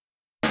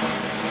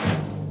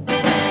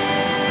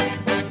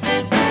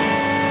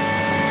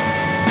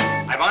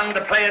one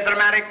to play a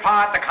dramatic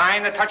part, the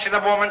kind that touches a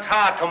woman's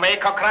heart, to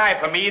make her cry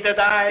for me to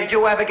die. Did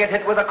you ever get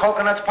hit with a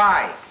coconut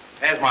pie?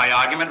 There's my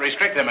argument.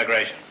 Restrict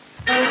immigration.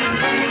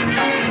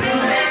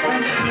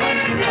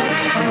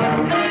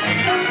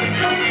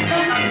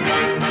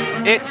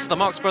 It's the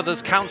Marx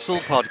Brothers Council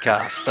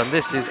podcast, and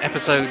this is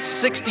episode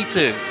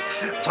 62.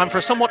 Time for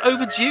a somewhat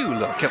overdue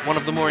look at one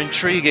of the more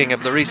intriguing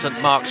of the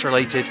recent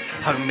Marx-related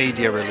home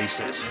media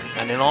releases.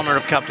 And in honour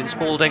of Captain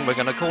Spaulding, we're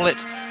going to call it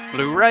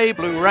Blooray,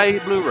 Blooray,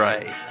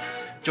 Blooray.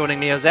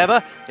 Joining me as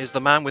ever is the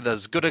man with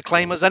as good a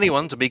claim as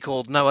anyone to be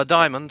called Noah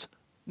Diamond,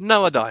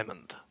 Noah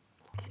Diamond.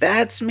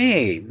 That's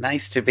me.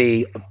 Nice to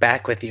be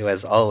back with you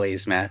as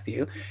always,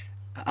 Matthew.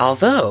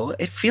 Although,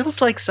 it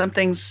feels like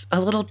something's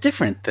a little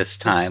different this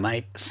time.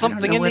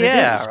 Something I in don't the know what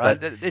air. it is,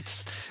 but...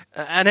 It's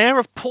an air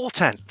of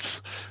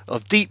portent,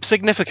 of deep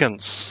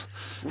significance.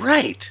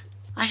 Right.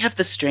 I have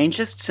the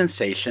strangest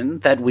sensation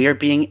that we are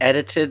being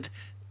edited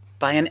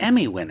by an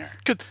Emmy winner.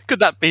 Could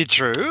that be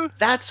true?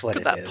 That's what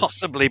it is. Could that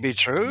possibly be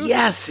true?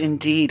 Yes,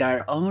 indeed.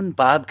 Our own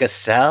Bob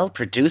Gassell,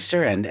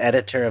 producer and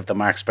editor of the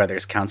Marx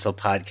Brothers Council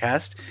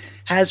podcast,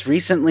 has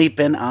recently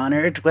been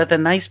honored with a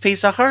nice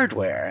piece of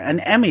hardware, an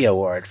Emmy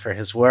Award for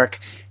his work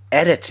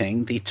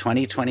editing the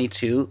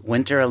 2022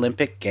 Winter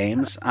Olympic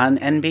Games on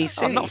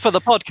NBC. Oh, not for the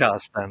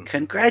podcast, then.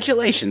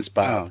 Congratulations,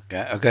 Bob.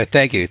 Oh, okay.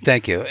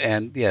 Thank you.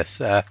 And yes,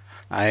 I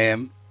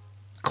am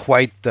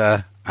quite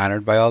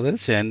honored by all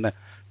this, and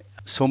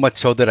so much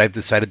so that I've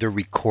decided to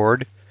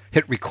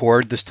hit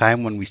record this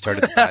time when we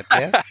started the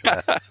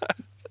podcast.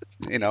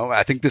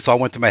 I think this all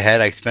went to my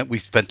head. We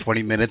spent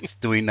 20 minutes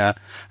doing a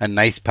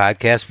nice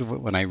podcast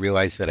when I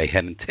realized that I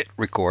hadn't hit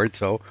record.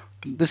 So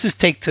this is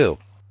take 2.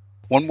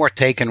 One more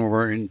take and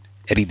we're in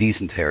Eddie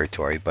Deason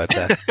territory. But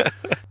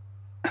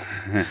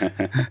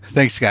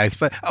thanks, guys.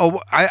 But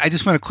I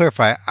just want to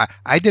clarify.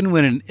 I didn't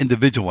win an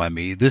individual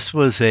Emmy. This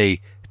was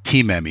a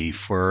team Emmy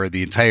for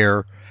the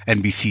entire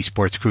NBC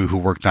sports crew who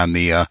worked on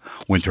the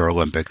Winter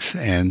Olympics.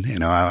 And,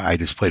 I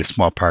just played a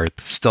small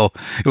part. Still,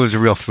 it was a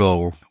real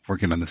thrill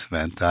working on this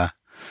event.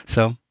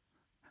 So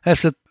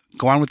that's it.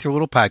 Go on with your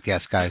little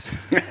podcast, guys.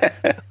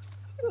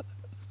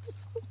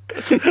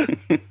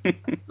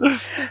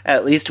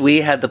 At least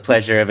we had the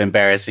pleasure of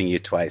embarrassing you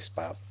twice,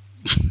 Bob.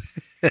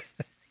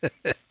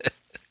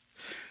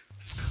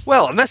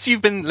 Well, unless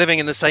you've been living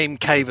in the same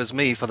cave as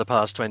me for the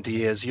past 20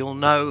 years, you'll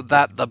know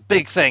that the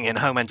big thing in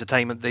home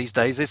entertainment these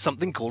days is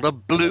something called a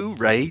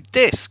Blu-ray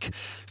disc.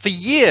 For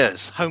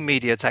years, home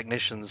media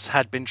technicians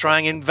had been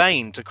trying in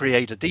vain to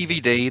create a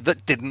DVD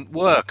that didn't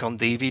work on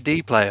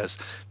DVD players.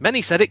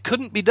 Many said it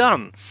couldn't be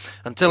done,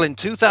 until in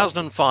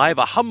 2005,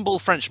 a humble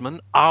Frenchman,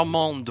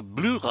 Armand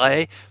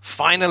Blooray,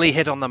 finally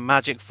hit on the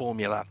magic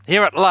formula.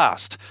 Here at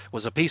last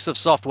was a piece of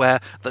software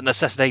that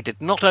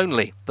necessitated not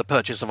only the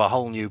purchase of a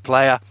whole new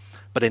player,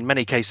 but in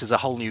many cases a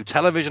whole new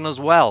television as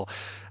well.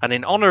 And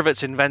in honour of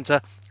its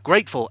inventor,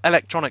 grateful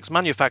electronics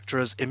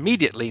manufacturers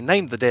immediately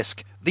named the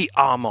disc the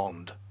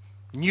Armand.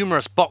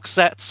 Numerous box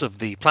sets of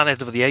the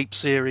Planet of the Apes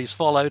series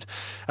followed,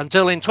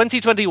 until in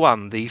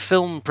 2021 the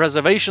Film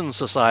Preservation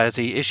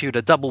Society issued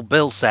a double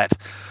bill set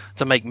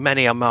to make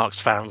many a Marx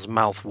fan's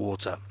mouth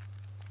water.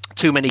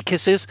 Too Many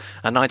Kisses,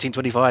 a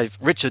 1925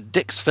 Richard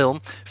Dix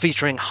film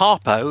featuring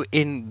Harpo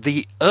in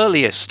the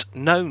earliest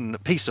known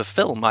piece of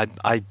film,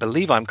 I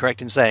believe I'm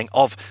correct in saying,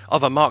 of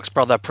a Marx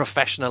brother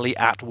professionally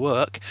at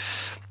work.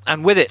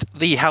 And with it,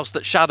 The House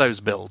That Shadows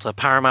Built, a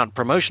Paramount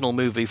promotional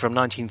movie from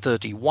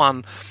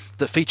 1931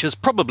 that features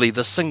probably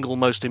the single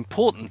most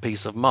important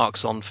piece of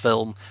Marx on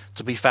film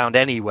to be found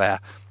anywhere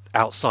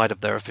outside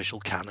of their official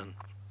canon.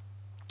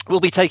 We'll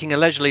be taking a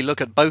leisurely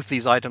look at both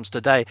these items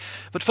today,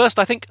 but first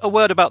I think a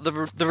word about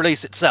the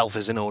release itself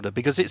is in order,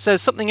 because it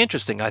says something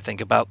interesting, I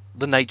think, about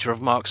the nature of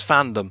Marx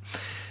fandom.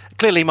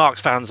 Clearly Marx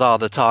fans are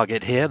the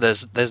target here.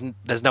 There's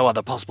no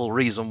other possible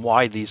reason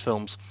why these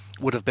films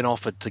would have been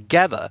offered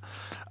together.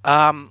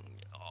 On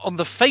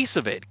the face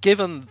of it,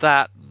 given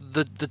that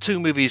the two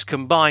movies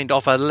combined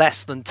offer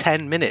less than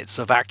 10 minutes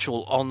of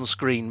actual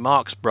on-screen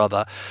Marx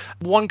brother,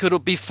 one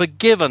could be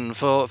forgiven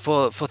for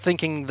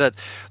thinking that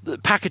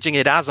packaging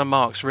it as a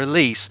Marx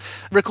release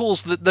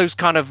recalls those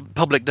kind of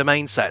public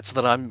domain sets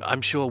that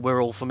I'm sure we're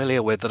all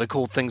familiar with, that are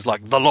called things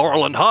like the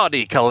Laurel and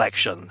Hardy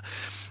collection.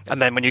 And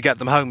then when you get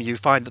them home, you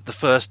find that the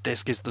first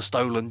disc is the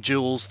stolen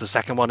jewels, the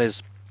second one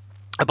is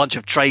a bunch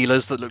of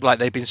trailers that look like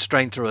they've been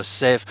strained through a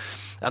sieve,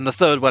 and the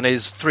third one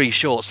is 3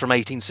 shorts from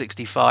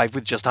 1865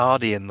 with just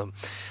Hardy in them.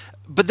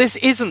 But this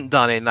isn't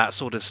done in that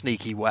sort of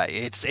sneaky way.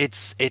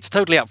 It's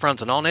totally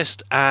upfront and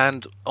honest,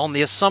 and on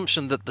the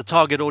assumption that the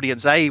target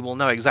audience, A, will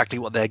know exactly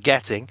what they're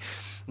getting,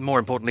 more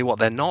importantly what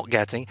they're not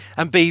getting,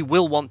 and B,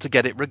 will want to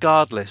get it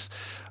regardless.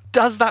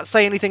 Does that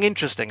say anything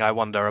interesting, I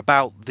wonder,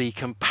 about the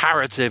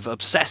comparative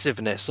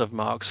obsessiveness of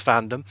Marx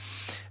fandom?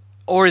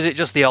 Or is it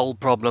just the old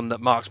problem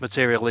that Marx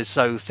material is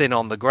so thin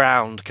on the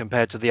ground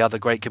compared to the other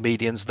great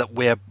comedians that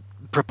we're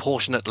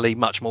proportionately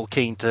much more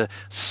keen to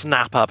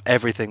snap up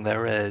everything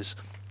there is?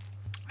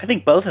 I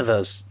think both of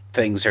those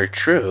things are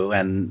true,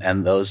 and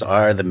those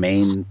are the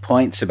main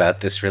points about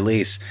this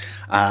release.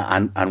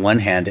 On one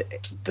hand,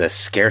 the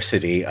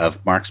scarcity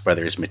of Marx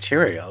Brothers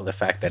material, the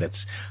fact that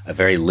it's a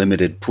very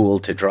limited pool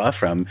to draw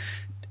from,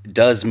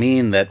 does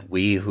mean that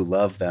we who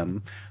love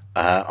them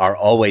are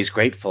always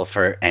grateful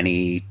for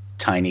any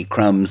tiny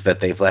crumbs that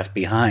they've left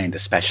behind,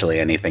 especially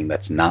anything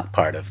that's not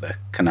part of the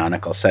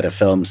canonical set of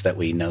films that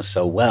we know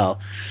so well.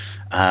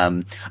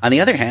 On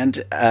the other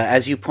hand,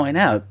 as you point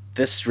out,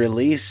 this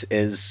release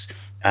is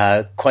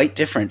quite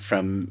different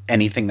from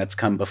anything that's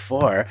come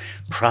before.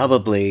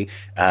 Probably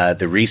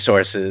the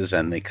resources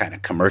and the kind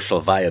of commercial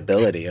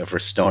viability of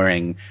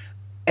restoring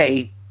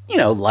a,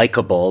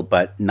 likable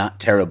but not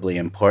terribly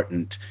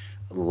important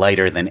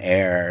lighter than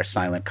air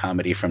silent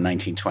comedy from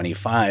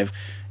 1925,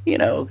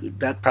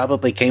 that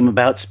probably came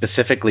about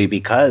specifically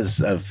because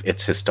of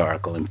its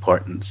historical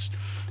importance,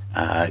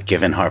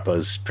 given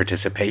Harpo's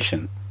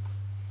participation.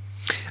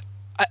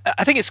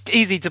 I think it's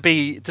easy to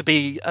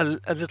be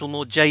a little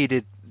more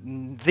jaded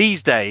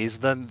these days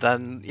than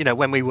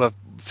when we were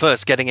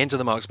first getting into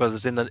the Marx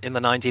Brothers in the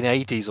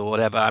 1980s or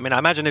whatever. I mean, I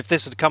imagine if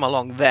this had come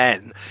along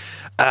then,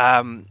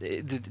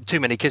 Too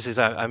Many Kisses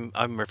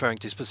I'm referring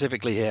to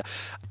specifically here,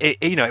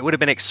 it would have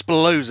been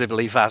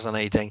explosively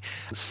fascinating.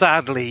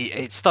 Sadly,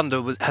 its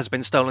thunder has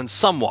been stolen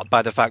somewhat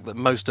by the fact that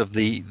most of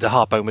the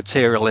Harpo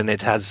material in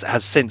it has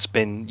since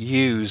been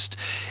used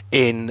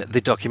in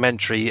the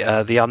documentary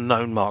The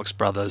Unknown Marx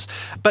Brothers.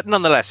 But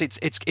nonetheless,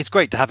 it's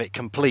great to have it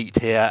complete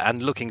here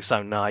and looking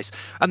so nice.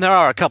 And there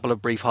are a couple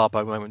of brief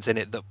Harpo moments in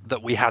it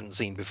that we hadn't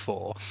seen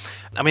before.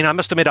 I mean, I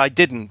must admit I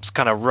didn't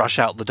kind of rush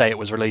out the day it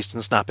was released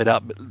and snap it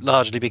up,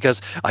 largely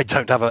because I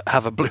don't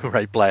have a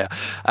Blu-ray player.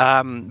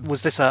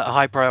 Was this a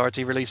high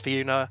priority release for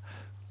you, Noah?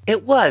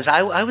 It was.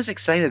 I was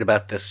excited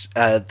about this.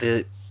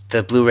 The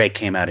Blu-ray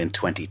came out in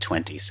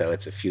 2020, so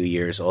it's a few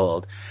years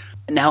old.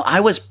 Now, I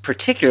was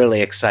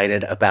particularly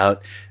excited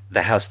about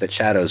The House That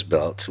Shadows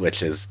Built,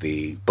 which is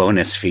the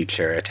bonus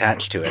feature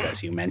attached to it,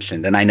 as you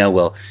mentioned. And I know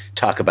we'll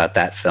talk about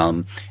that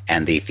film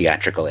and the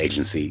Theatrical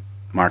Agency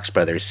Marx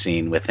Brothers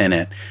scene within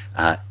it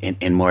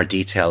in more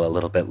detail a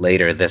little bit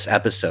later this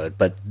episode.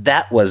 But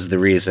that was the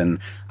reason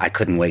I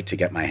couldn't wait to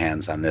get my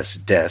hands on this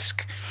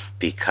disc,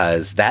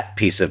 because that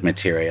piece of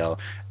material,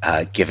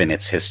 given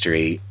its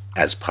history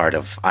as part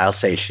of I'll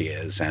Say She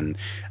Is, and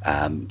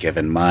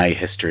given my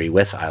history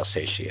with I'll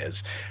Say She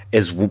Is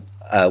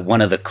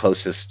one of the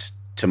closest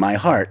to my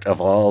heart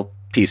of all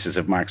pieces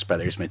of Marx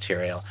Brothers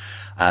material.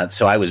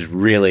 So I was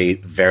really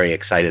very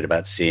excited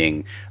about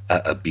seeing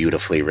a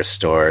beautifully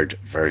restored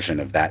version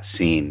of that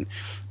scene.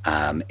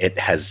 It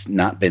has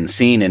not been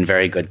seen in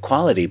very good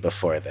quality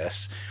before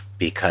this,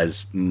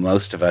 because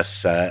most of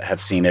us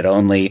have seen it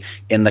only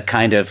in the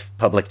kind of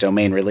public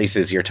domain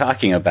releases you're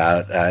talking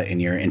about in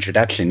your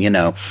introduction.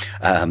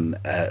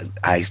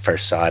 I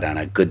first saw it on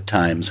a Good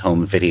Times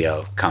home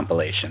video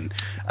compilation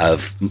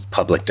of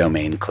public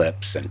domain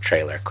clips and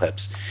trailer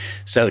clips.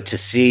 So to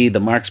see the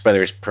Marx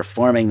Brothers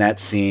performing that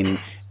scene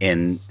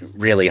in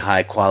really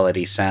high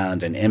quality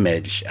sound and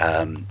image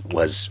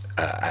was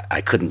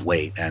I couldn't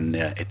wait, and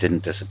it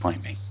didn't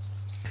disappoint me.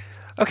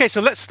 Okay,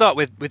 so let's start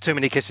with Too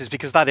Many Kisses,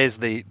 because that is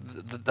the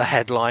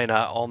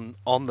headliner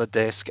on the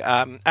disc.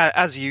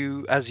 As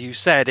you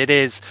said, it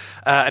is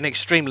an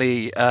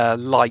extremely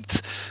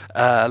lighter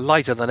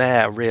than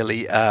air,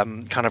 really,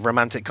 kind of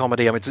romantic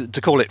comedy. I mean,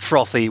 to call it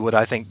frothy would,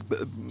 I think,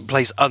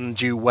 place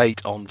undue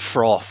weight on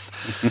froth.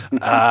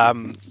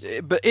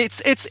 But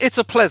it's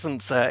a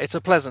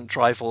pleasant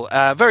trifle,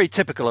 very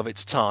typical of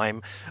its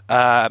time.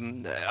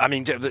 I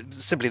mean,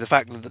 simply the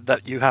fact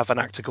that you have an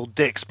actor called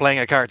Dix playing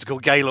a character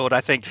called Gaylord, I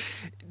think,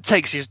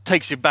 takes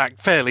you back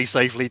fairly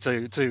safely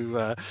to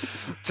the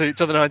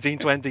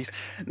 1920s.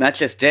 Not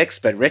just Dix,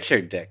 but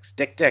Richard Dix,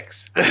 Dick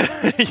Dix.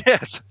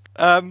 Yes.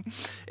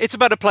 It's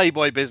about a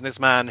playboy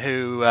businessman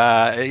who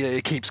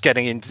keeps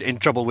getting in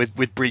trouble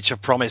with breach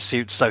of promise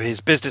suits. So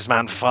his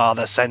businessman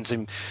father sends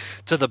him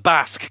to the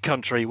Basque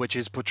country, which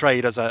is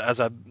portrayed as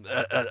a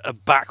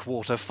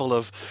backwater full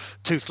of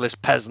toothless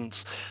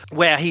peasants,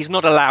 where he's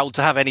not allowed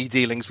to have any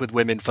dealings with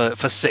women for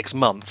 6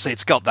 months.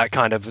 It's got that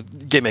kind of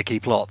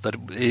gimmicky plot that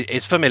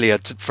is familiar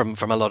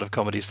from a lot of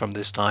comedies from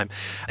this time.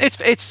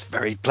 It's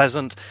very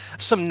pleasant.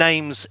 Some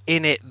names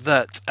in it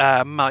that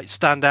might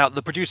stand out.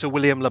 The producer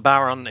William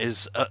LeBaron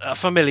is a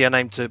familiar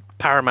name to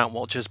Paramount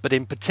watchers, but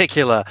in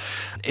particular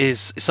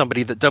is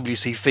somebody that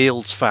W.C.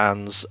 Fields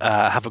fans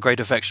have a great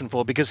affection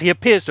for, because he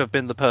appears to have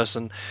been the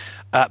person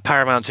at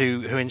Paramount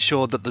who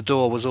ensured that the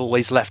door was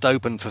always left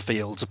open for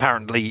Fields.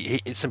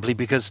 Apparently, it's simply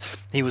because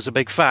he was a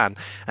big fan,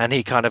 and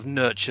he kind of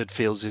nurtured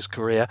Fields'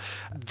 career.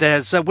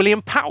 There's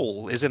William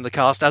Powell is in the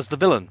cast as the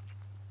villain.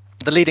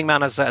 The leading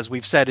man, as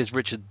we've said, is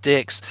Richard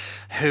Dix,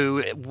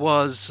 who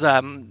was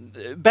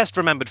best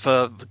remembered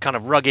for kind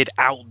of rugged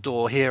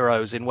outdoor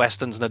heroes in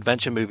westerns and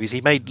adventure movies.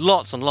 He made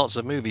lots and lots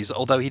of movies,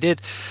 although he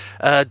did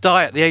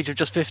die at the age of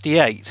just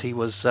 58. He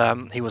was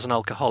an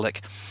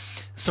alcoholic.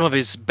 Some of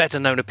his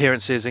better-known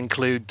appearances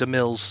include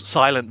DeMille's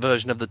silent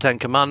version of the Ten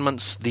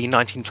Commandments, the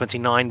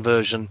 1929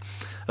 version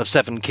of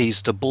Seven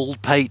Keys to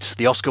Baldpate,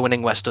 the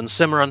Oscar-winning Western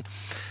Cimarron,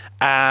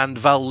 and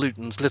Val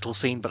Lewton's little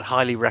seen but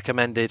highly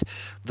recommended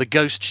The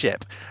Ghost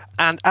Ship.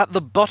 And at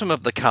the bottom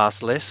of the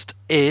cast list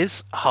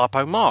is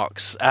Harpo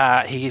Marx.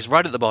 He is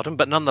right at the bottom,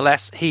 but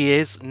nonetheless he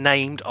is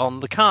named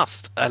on the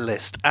cast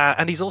list.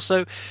 And he's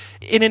also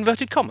in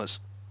inverted commas.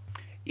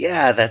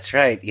 Yeah, that's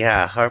right.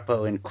 Yeah,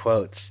 Harpo in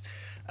quotes.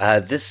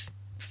 This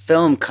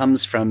film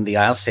comes from the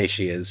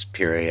Alsatias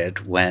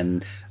period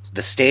when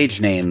the stage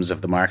names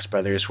of the Marx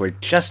Brothers were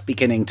just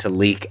beginning to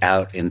leak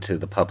out into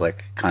the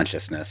public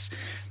consciousness,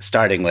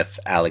 starting with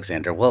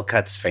Alexander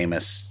Woollcott's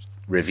famous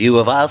review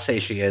of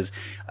Alsatias,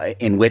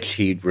 in which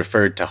he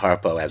referred to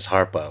Harpo as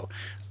Harpo,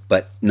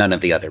 but none of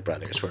the other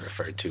brothers were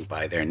referred to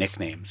by their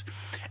nicknames.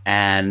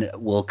 And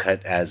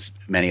Woollcott, as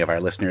many of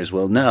our listeners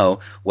will know,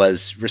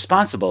 was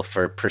responsible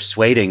for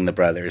persuading the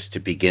brothers to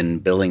begin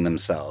billing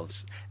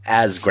themselves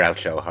as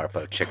Groucho,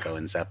 Harpo, Chico,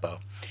 and Zeppo.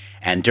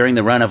 And during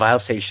the run of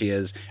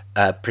Alsatias,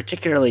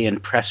 particularly in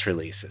press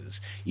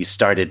releases, you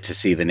started to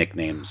see the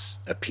nicknames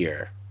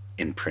appear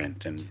in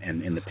print and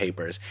in the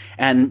papers.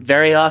 And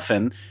very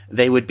often,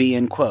 they would be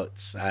in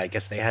quotes. I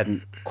guess they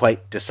hadn't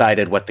quite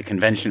decided what the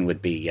convention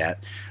would be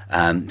yet.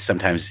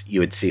 Sometimes you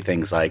would see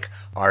things like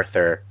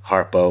Arthur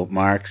Harpo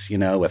Marx,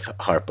 with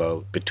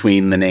Harpo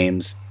between the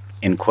names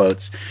in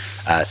quotes.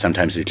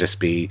 Sometimes it would just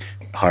be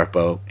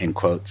Harpo in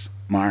quotes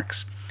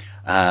Marx.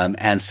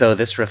 And so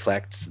this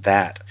reflects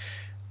that.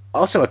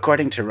 Also,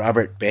 according to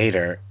Robert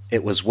Bader,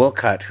 it was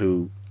Woollcott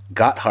who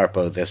got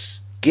Harpo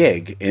this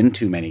gig in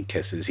Too Many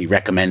Kisses. He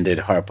recommended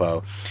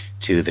Harpo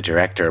to the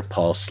director,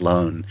 Paul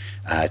Sloan,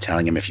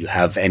 telling him, if you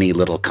have any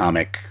little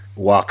comic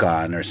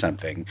walk-on or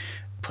something,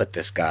 put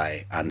this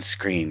guy on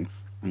screen.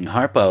 And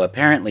Harpo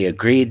apparently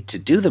agreed to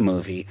do the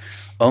movie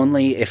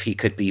only if he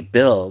could be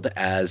billed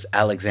as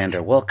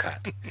Alexander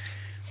Woollcott.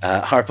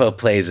 Harpo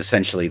plays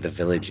essentially the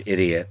village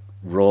idiot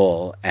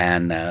role,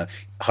 and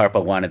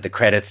Harpo wanted the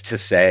credits to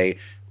say,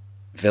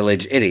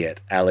 Village Idiot,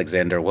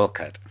 Alexander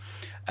Woollcott.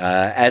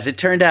 As it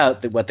turned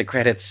out, what the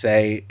credits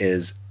say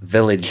is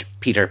Village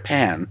Peter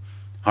Pan,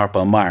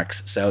 Harpo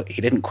Marx, so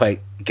he didn't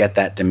quite get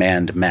that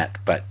demand met,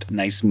 but a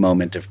nice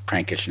moment of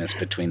prankishness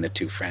between the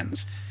two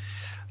friends.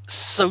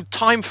 So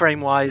time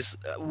frame wise,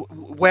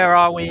 where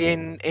are we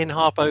in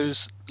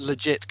Harpo's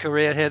legit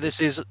career here?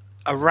 This is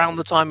around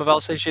the time of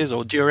Alsatias,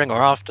 or during,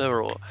 or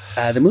after, or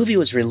the movie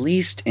was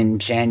released in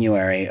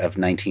January of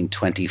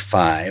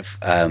 1925.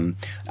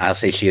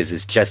 Alsatias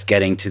is just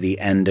getting to the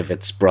end of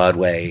its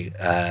Broadway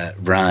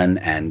run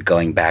and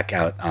going back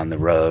out on the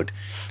road,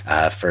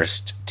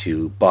 first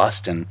to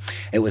Boston.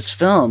 It was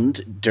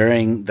filmed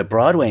during the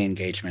Broadway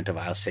engagement of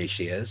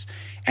Alsatias,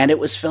 and it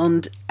was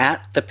filmed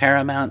at the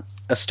Paramount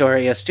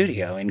Astoria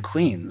studio in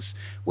Queens,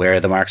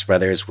 where the Marx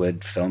Brothers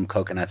would film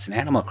Coconuts and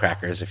Animal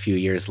Crackers a few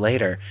years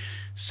later.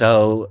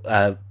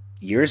 So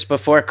years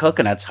before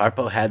Coconuts,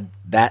 Harpo had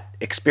that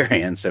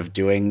experience of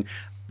doing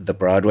the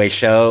Broadway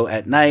show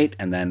at night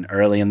and then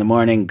early in the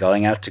morning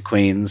going out to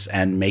Queens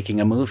and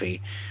making a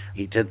movie.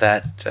 He did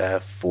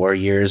that 4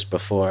 years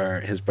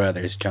before his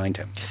brothers joined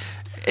him.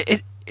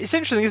 It's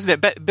interesting, isn't it?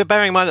 But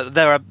bearing in mind that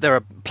there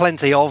are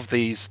plenty of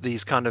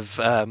these kind of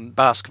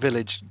Basque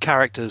village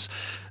characters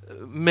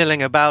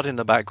milling about in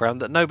the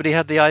background, that nobody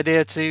had the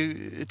idea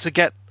to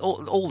get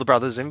all the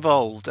brothers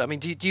involved. I mean,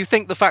 do you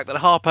think the fact that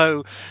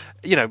Harpo,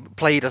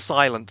 played a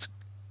silent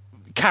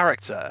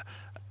character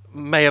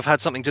may have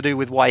had something to do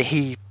with why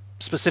he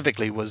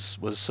specifically was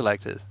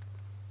selected?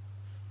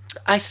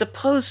 I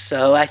suppose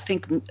so. I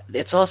think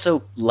it's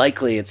also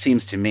likely, it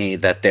seems to me,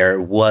 that there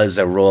was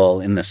a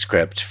role in the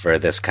script for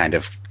this kind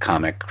of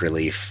comic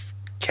relief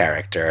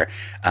character,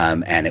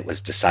 and it was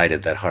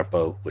decided that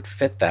Harpo would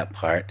fit that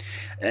part.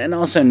 And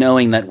also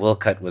knowing that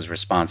Woollcott was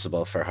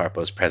responsible for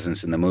Harpo's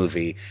presence in the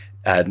movie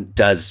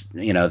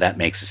that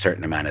makes a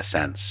certain amount of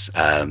sense,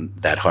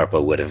 that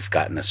Harpo would have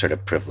gotten a sort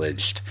of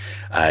privileged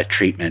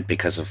treatment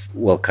because of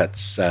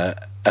Woollcott's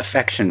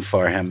affection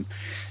for him.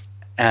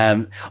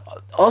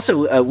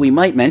 Also, we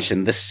might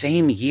mention the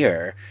same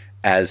year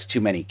as Too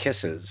Many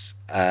Kisses,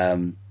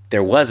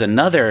 there was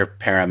another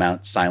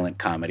Paramount silent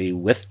comedy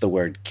with the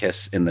word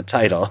kiss in the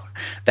title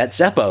that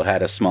Zeppo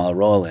had a small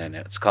role in.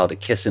 It's called A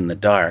Kiss in the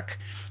Dark,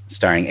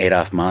 starring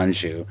Adolphe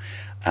Menjou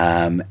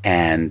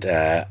and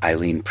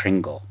Eileen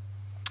Pringle.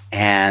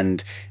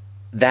 And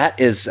that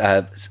is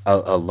a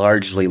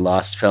largely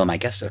lost film. I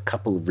guess a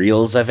couple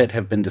reels of it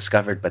have been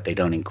discovered, but they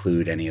don't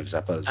include any of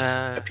Zeppo's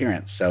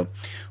appearance. So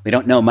we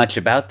don't know much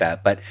about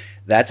that. But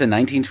that's a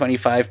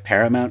 1925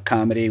 Paramount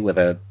comedy with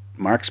a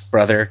Marx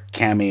brother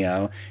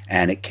cameo,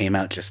 and it came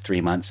out just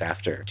 3 months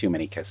after Too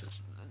Many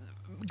Kisses.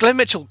 Glenn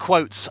Mitchell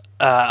quotes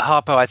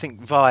Harpo, I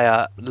think,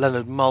 via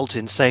Leonard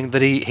Maltin, saying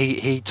that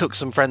he took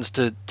some friends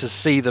to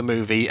see the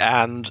movie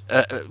and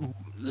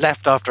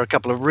left after a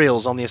couple of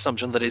reels on the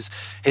assumption that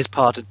his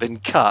part had been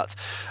cut.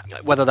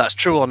 Whether that's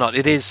true or not,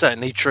 it is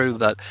certainly true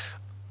that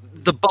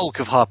the bulk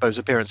of Harpo's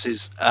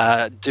appearances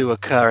do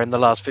occur in the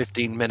last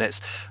 15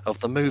 minutes of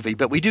the movie,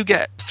 but we do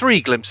get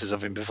 3 glimpses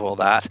of him before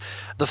that.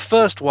 The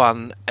first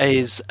one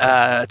is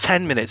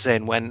 10 minutes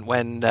in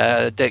when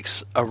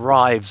Dix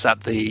arrives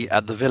at the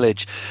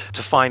village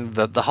to find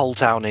the whole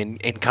town in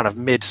kind of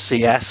mid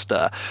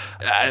siesta.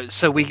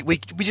 So we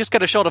just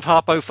get a shot of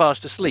Harpo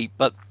fast asleep,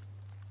 but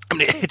I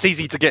mean, it's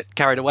easy to get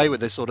carried away with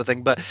this sort of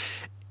thing, but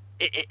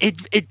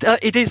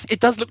it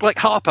does look like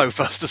Harpo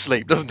fast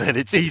asleep, doesn't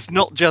it? He's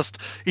not just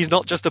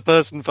a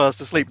person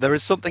fast asleep. There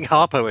is something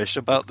Harpo-ish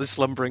about this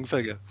slumbering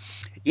figure.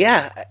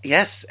 Yeah,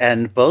 yes,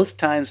 and both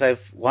times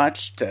I've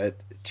watched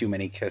Too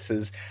Many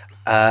Kisses,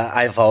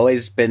 I've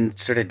always been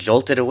sort of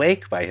jolted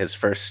awake by his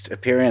first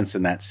appearance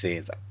in that scene.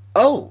 It's like,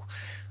 oh,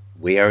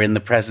 we are in the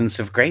presence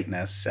of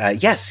greatness.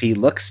 Yes, he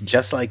looks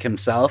just like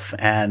himself,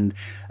 and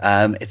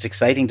it's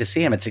exciting to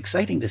see him. It's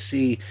exciting to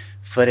see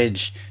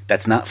footage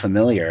that's not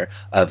familiar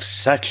of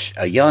such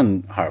a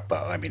young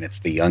Harpo. I mean, it's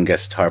the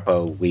youngest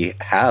Harpo we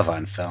have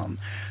on film.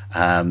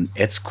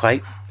 It's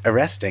quite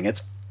arresting.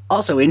 It's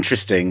also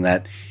interesting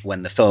that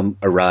when the film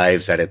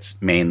arrives at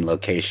its main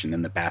location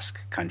in the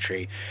Basque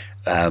Country,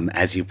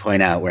 as you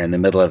point out, we're in the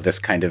middle of this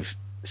kind of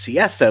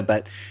siesta,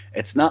 but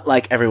it's not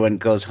like everyone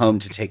goes home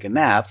to take a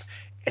nap.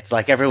 It's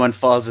like everyone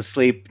falls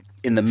asleep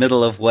in the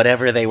middle of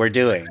whatever they were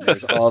doing.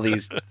 There's all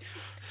these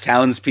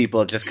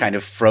townspeople just kind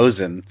of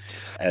frozen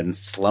and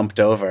slumped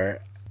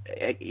over.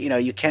 You know,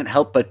 you can't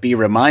help but be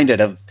reminded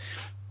of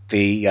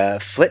the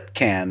flit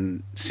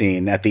can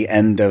scene at the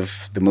end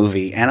of the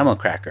movie Animal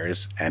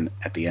Crackers and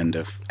at the end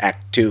of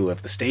Act 2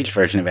 of the stage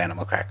version of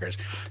Animal Crackers.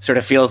 Sort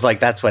of feels like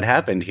that's what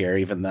happened here,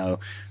 even though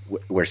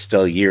we're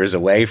still years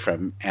away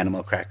from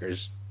Animal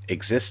Crackers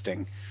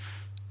existing.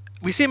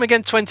 We see him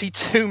again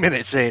 22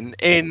 minutes in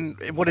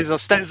what is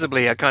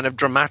ostensibly a kind of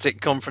dramatic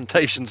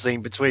confrontation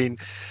scene between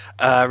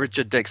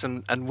Richard Dix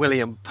and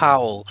William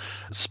Powell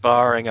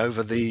sparring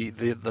over the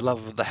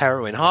love of the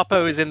heroine.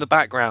 Harpo is in the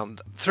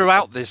background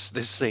throughout this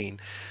scene.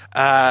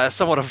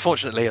 Somewhat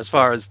unfortunately, as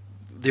far as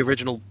the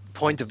original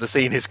point of the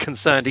scene is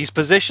concerned, he's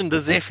positioned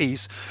as if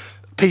he's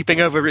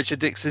peeping over Richard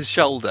Dix's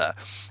shoulder,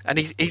 and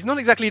he's not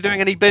exactly doing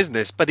any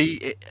business, but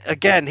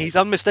he's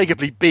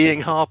unmistakably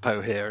being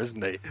Harpo here,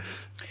 isn't he?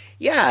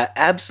 Yeah,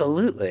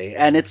 absolutely.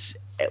 And it's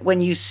when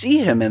you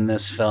see him in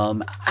this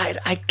film,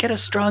 I get a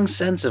strong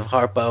sense of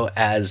Harpo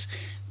as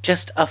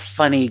just a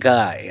funny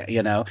guy,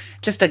 you know,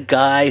 just a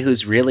guy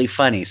who's really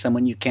funny,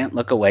 someone you can't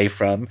look away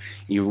from.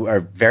 You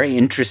are very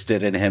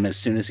interested in him as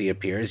soon as he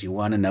appears. You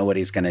want to know what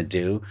he's going to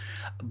do.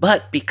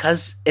 But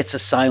because it's a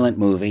silent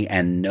movie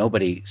and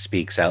nobody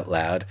speaks out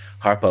loud,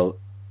 Harpo,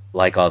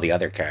 like all the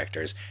other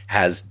characters,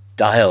 has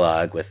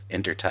dialogue with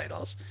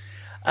intertitles.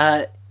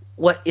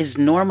 What is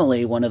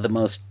normally one of the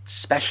most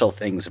special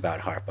things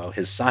about Harpo,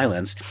 his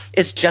silence,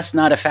 is just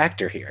not a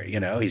factor here. You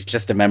know, he's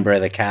just a member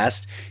of the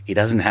cast. He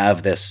doesn't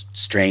have this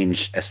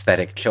strange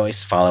aesthetic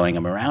choice following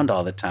him around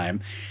all the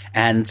time.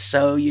 And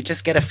so you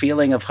just get a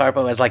feeling of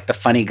Harpo as like the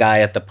funny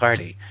guy at the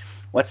party.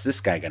 What's this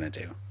guy going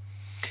to do?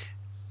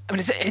 I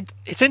mean,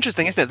 it's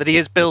interesting, isn't it, that he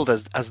is billed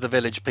as the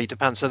village Peter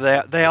Pan. So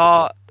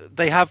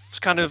they have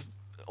kind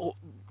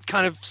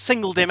of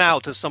singled him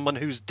out as someone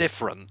who's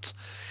different,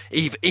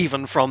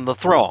 even from the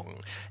throng.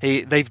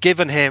 They've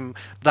given him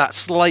that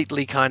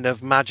slightly kind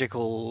of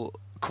magical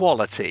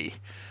quality,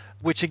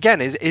 which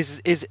again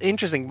is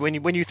interesting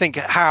when you think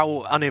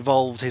how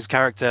unevolved his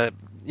character,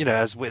 you know,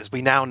 as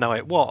we now know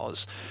it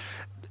was.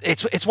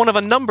 It's one of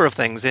a number of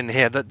things in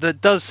here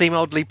that does seem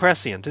oddly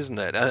prescient, isn't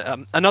it?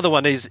 Another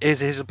one is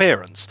his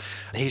appearance.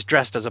 He's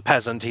dressed as a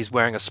peasant. He's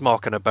wearing a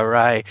smock and a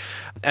beret,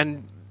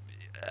 and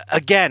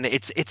again,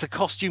 it's a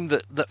costume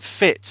that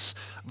fits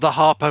the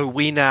Harpo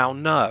we now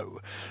know.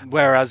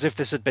 Whereas if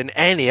this had been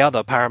any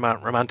other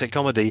Paramount romantic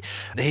comedy,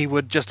 he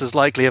would just as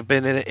likely have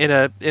been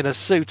in a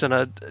suit and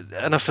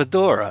a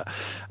fedora.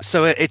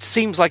 So it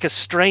seems like a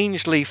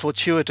strangely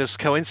fortuitous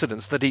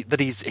coincidence that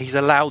he's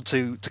allowed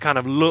to kind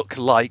of look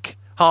like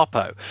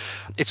Harpo.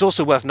 It's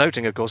also worth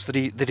noting, of course, that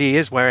he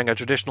is wearing a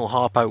traditional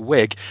Harpo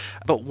wig,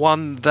 but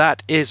one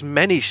that is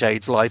many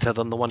shades lighter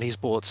than the one he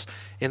sports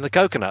in the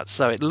Coconuts.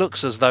 So it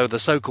looks as though the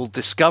so-called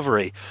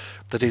discovery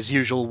that his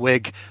usual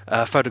wig,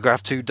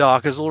 photographed too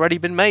dark, has already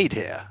been made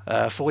here,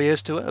 4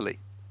 years too early.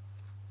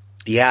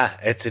 Yeah,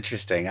 it's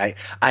interesting.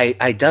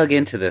 I dug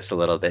into this a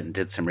little bit and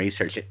did some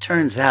research. It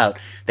turns out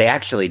they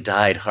actually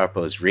dyed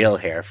Harpo's real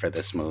hair for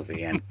this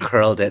movie and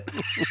curled it.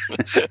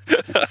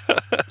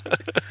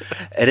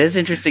 It is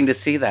interesting to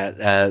see that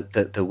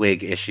the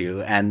wig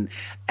issue and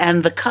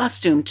the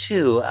costume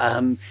too.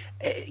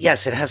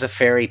 Yes, it has a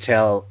fairy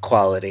tale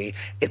quality.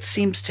 It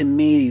seems to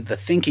me the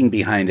thinking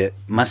behind it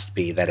must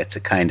be that it's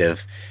a kind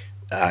of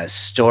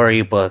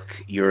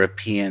storybook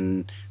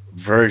European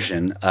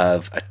version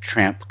of a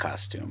tramp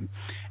costume,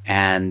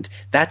 and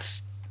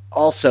that's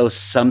also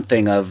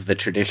something of the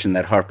tradition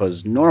that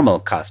Harpo's normal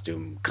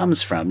costume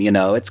comes from.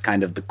 It's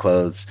kind of the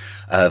clothes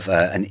of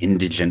an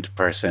indigent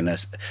person, a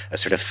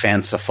sort of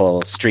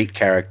fanciful street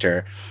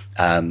character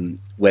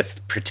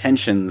with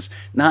pretensions,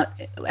 not,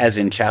 as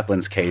in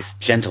Chaplin's case,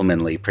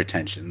 gentlemanly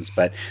pretensions,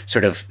 but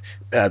sort of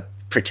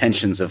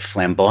pretensions of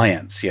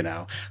flamboyance.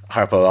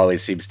 Harpo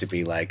always seems to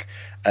be like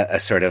a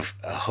sort of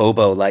a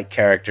hobo-like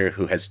character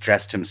who has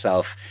dressed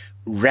himself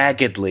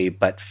raggedly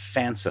but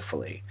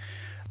fancifully.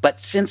 But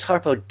since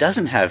Harpo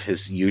doesn't have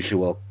his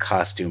usual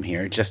costume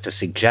here, just a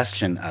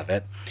suggestion of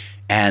it,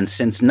 and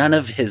since none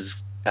of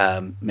his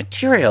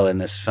material in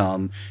this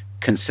film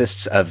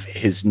consists of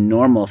his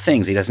normal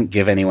things, he doesn't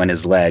give anyone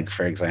his leg,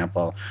 for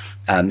example,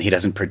 he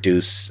doesn't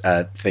produce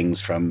things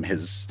from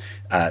his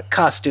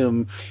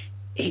costume,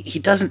 he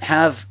doesn't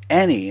have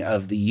any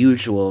of the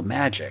usual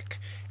magic.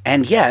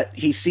 And yet,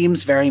 he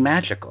seems very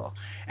magical.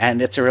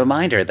 And it's a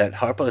reminder that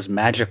Harpo's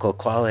magical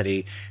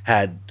quality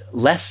had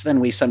less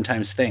than we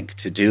sometimes think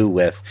to do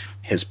with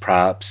his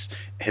props,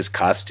 his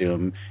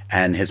costume,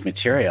 and his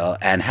material,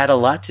 and had a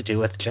lot to do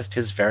with just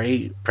his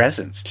very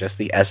presence, just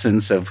the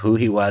essence of who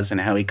he was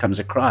and how he comes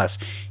across.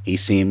 He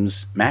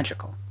seems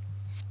magical.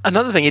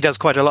 Another thing he does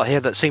quite a lot here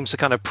that seems to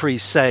kind of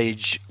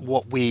presage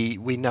what we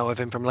know of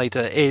him from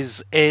later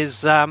is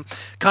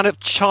kind of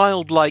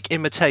childlike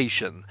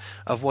imitation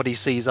of what he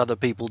sees other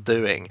people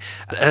doing.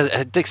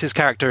 Dix's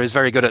character is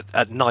very good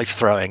at knife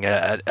throwing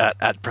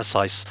at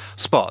precise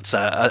spots,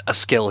 a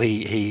skill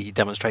he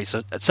demonstrates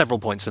at several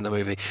points in the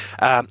movie.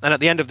 And at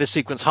the end of this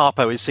sequence,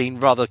 Harpo is seen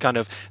rather kind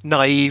of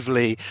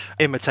naively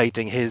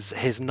imitating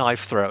his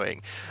knife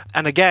throwing.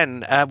 And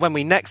again, when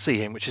we next see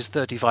him, which is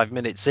 35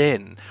 minutes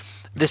in,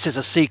 this is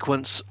a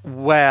sequence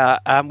where,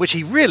 which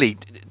he really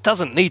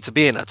doesn't need to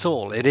be in at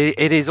all. It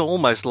is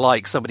almost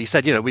like somebody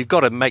said, we've got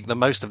to make the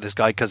most of this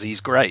guy because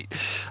he's great.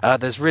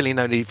 There's really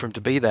no need for him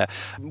to be there.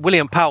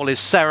 William Powell is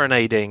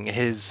serenading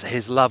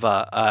his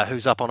lover,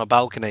 who's up on a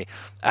balcony,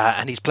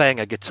 and he's playing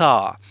a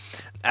guitar.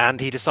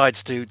 And he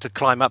decides to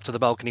climb up to the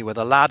balcony with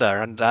a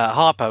ladder, and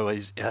Harpo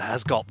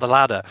has got the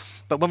ladder.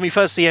 But when we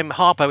first see him,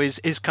 Harpo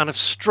is kind of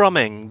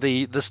strumming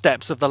the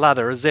steps of the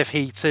ladder as if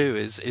he too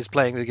is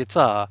playing the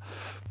guitar.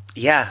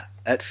 Yeah,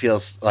 that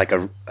feels like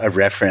a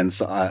reference,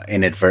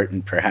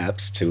 inadvertent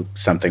perhaps, to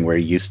something we're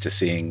used to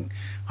seeing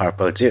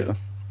Harpo do.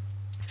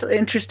 It's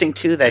interesting,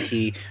 too, that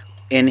he,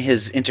 in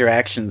his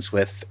interactions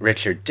with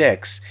Richard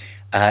Dix,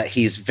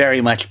 he's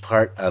very much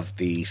part of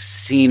the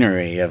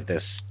scenery of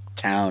this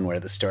town where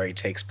the story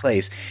takes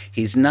place.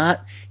 He's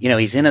not,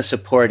 he's in a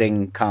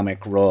supporting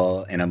comic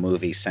role in a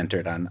movie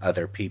centered on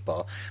other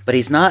people, but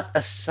he's not a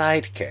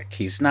sidekick.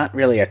 He's not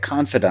really a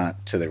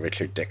confidant to the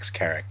Richard Dix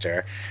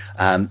character.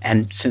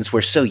 And since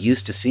we're so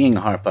used to seeing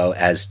Harpo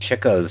as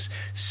Chico's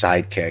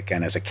sidekick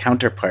and as a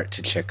counterpart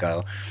to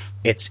Chico,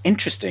 it's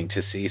interesting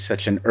to see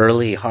such an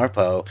early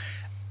Harpo,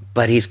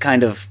 but he's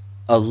kind of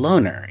a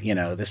loner.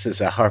 This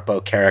is a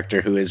Harpo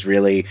character who is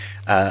really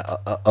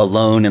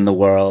alone in the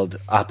world,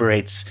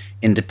 operates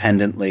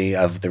independently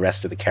of the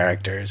rest of the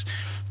characters.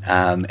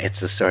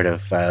 It's a sort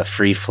of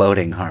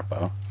free-floating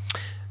Harpo.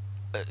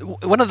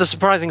 One of the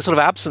surprising sort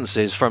of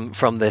absences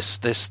from this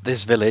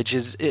village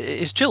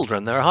is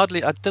children. There are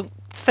hardly, I don't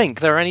think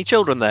there are any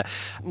children there.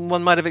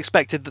 One might have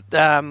expected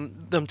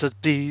them to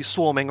be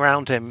swarming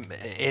around him,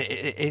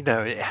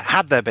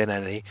 had there been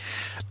any,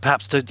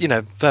 perhaps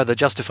to further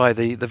justify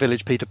the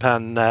Village Peter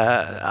Pan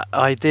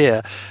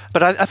idea.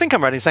 But I think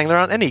I'm right in saying there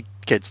aren't any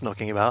kids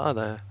knocking about, are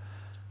there?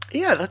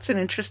 Yeah, that's an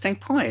interesting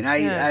point.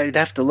 I'd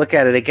have to look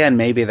at it again.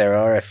 Maybe there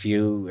are a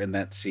few in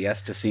that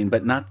siesta scene,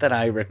 but not that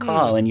I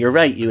recall. And you're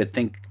right, you would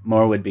think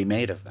more would be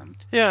made of them.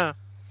 Yeah.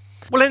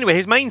 Well, anyway,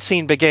 his main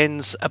scene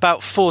begins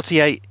about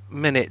 48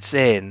 minutes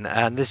in,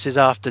 and this is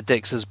after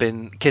Dix has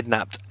been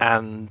kidnapped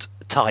and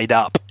tied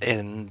up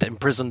and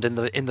imprisoned in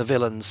the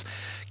villain's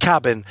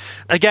cabin.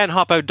 Again,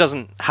 Harpo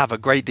doesn't have a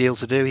great deal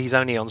to do. He's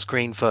only on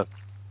screen for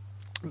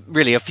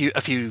really a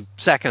few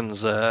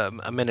seconds,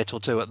 a minute or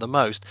two at the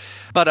most.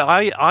 But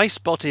I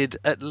spotted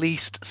at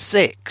least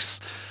 6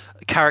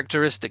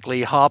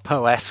 characteristically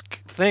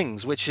Harpo-esque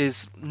things, which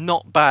is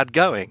not bad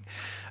going.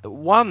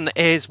 One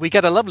is we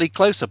get a lovely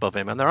close-up of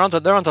him, and there aren't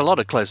a lot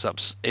of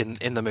close-ups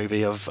in the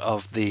movie of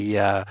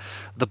the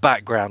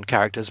background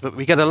characters, but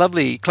we get a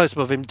lovely close-up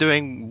of him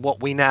doing what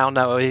we now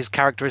know his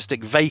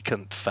characteristic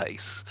vacant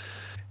face,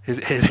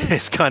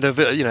 his kind of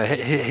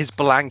his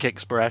blank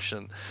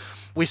expression.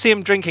 We see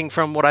him drinking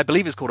from what I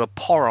believe is called a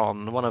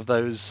poron, one of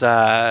those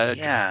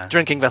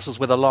drinking vessels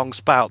with a long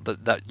spout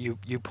that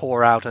you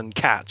pour out and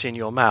catch in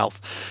your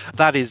mouth.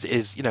 That is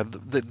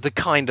the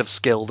kind of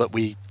skill that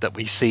we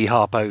see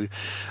Harpo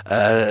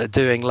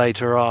doing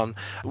later on.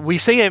 We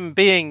see him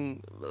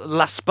being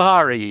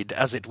lasparied,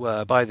 as it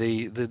were, by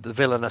the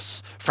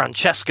villainous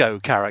Francesco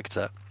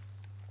character,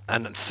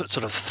 and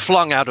sort of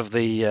flung out of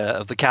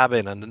the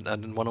cabin,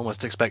 and one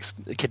almost expects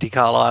Kitty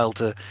Carlisle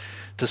to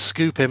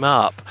scoop him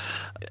up.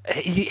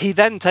 He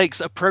then takes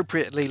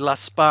appropriately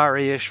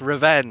Laspari-ish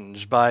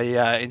revenge by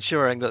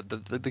ensuring that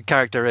the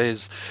character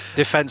is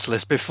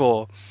defenseless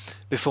before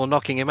before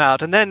knocking him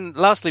out. And then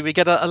lastly, we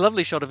get a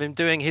lovely shot of him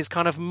doing his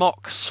kind of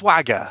mock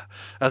swagger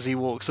as he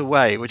walks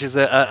away, which is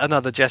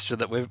another gesture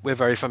that we're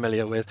very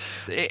familiar with.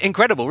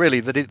 Incredible,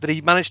 really, that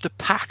he managed to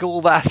pack all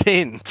that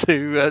in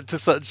to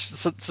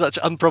such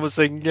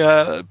unpromising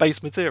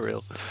base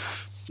material.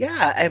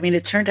 Yeah, I mean,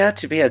 it turned out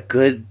to be a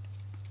good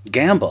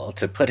gamble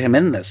to put him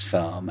in this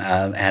film,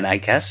 and I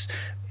guess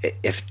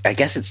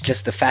it's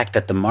just the fact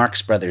that the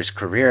Marx Brothers'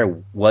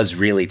 career was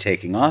really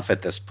taking off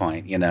at this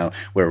point. You know,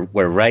 we're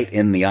right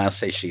in the I'll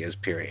Say She Is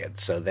period,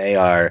 so they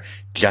are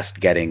just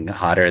getting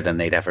hotter than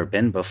they'd ever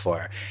been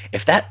before.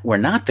 If that were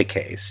not the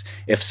case,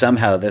 if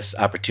somehow this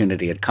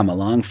opportunity had come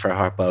along for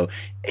Harpo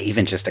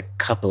even just a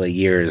couple of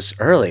years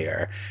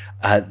earlier,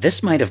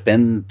 this might have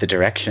been the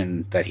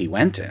direction that he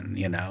went in.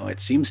 You know,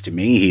 it seems to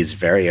me he's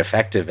very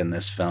effective in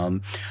this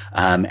film,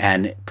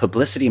 and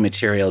publicity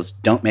materials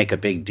don't make a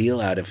big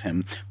deal out of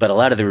him, but a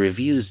lot of the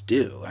reviews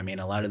do. I mean,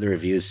 a lot of the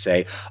reviews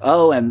say,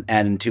 oh,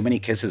 and Too Many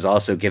Kisses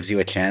also gives you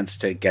a chance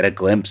to get a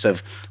glimpse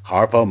of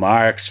Harpo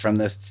Marx from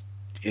this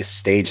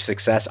stage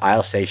success.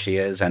 I'll Say She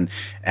Is, and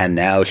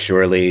now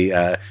surely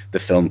the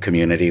film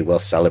community will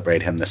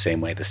celebrate him the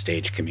same way the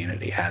stage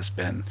community has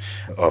been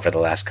over the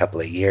last couple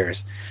of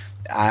years.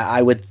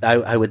 I would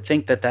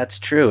think that that's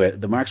true.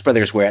 The Marx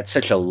Brothers were at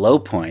such a low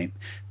point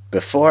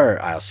before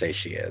I'll Say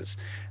She Is,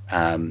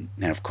 and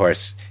of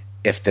course,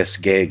 if this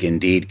gig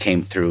indeed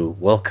came through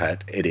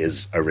Woolcut, it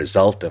is a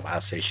result of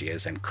I'll Say She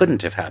Is and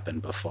couldn't have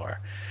happened before.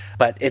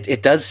 But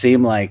it does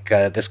seem like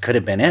this could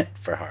have been it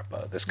for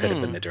Harpo. This could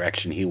have been the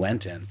direction he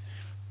went in.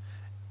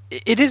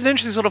 It is an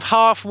interesting sort of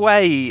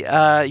halfway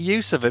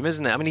use of him,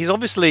 isn't it? I mean, he's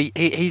obviously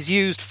he's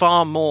used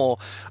far more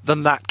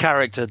than that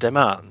character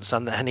demands,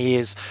 and he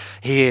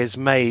is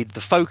made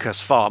the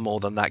focus far more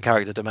than that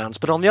character demands.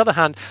 But on the other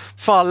hand,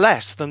 far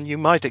less than you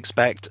might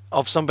expect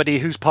of somebody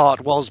whose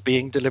part was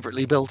being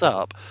deliberately built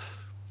up.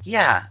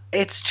 Yeah,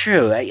 it's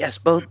true. Yes,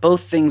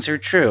 both things are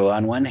true.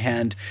 On one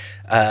hand,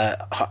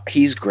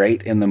 he's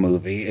great in the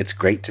movie. It's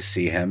great to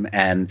see him,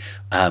 and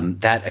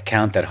that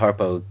account that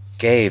Harpo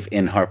gave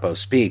in Harpo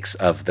Speaks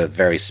of the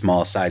very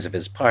small size of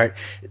his part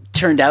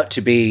turned out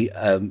to be,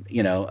 a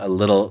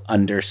little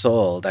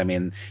undersold. I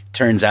mean,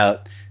 turns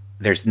out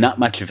there's not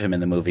much of him in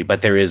the movie,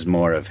 but there is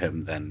more of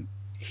him than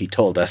he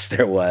told us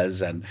there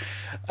was, and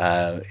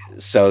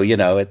so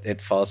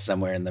it falls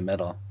somewhere in the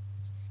middle.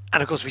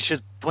 And of course, we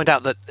should point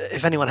out that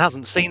if anyone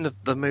hasn't seen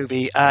the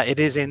movie, it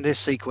is in this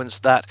sequence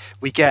that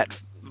we get,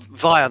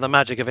 via the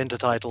magic of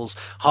intertitles,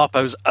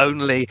 Harpo's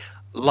only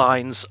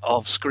lines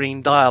of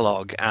screen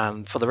dialogue.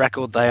 And for the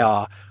record, they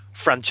are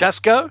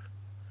Francesco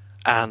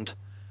and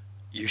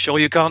 "You sure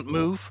you can't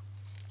move?"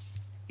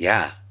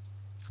 Yeah.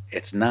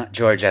 It's not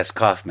George S.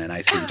 Kaufman,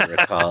 I seem to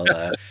recall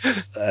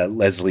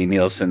Leslie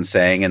Nielsen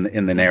saying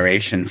in the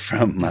narration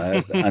from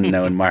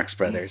Unknown Marx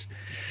Brothers.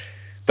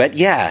 But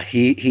yeah,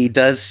 he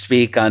does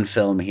speak on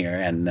film here,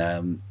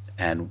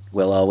 and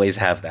we'll always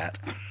have that.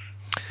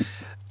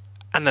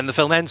 And then the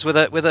film ends with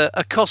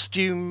a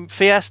costume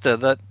fiesta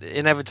that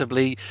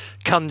inevitably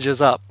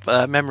conjures up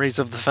memories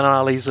of the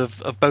finales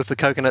of both the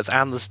Coconuts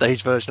and the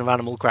stage version of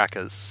Animal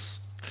Crackers.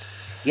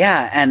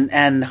 Yeah, and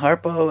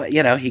Harpo,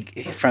 he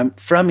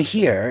from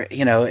here,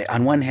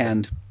 on one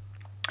hand,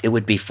 it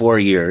would be 4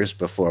 years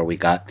before we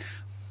got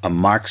a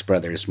Marx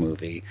Brothers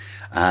movie,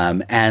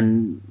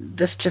 and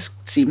this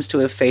just seems to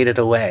have faded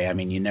away. I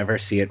mean, you never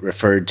see it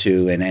referred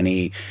to in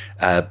any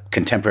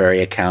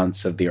contemporary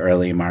accounts of the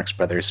early Marx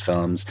Brothers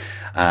films,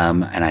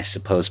 and I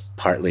suppose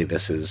partly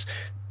this is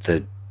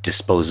the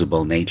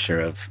disposable nature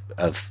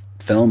of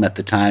film at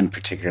the time,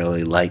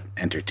 particularly light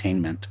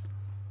entertainment.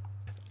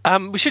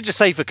 We should just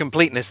say for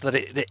completeness that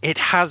it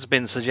has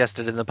been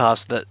suggested in the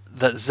past that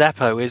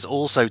Zeppo is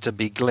also to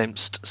be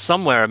glimpsed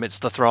somewhere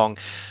amidst the throng.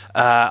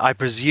 I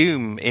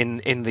presume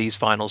in these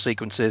final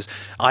sequences.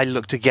 I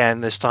looked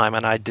again this time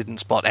and I didn't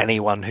spot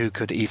anyone who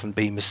could even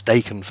be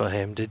mistaken for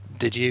him.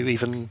 Did you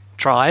even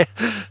try?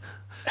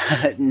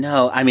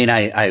 No, I mean,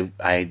 I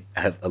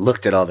have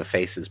looked at all the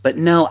faces, but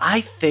no,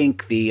 I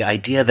think the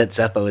idea that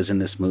Zeppo is in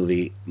this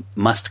movie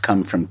must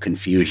come from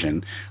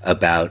confusion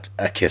about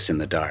A Kiss in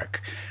the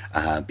Dark.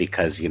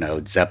 Because,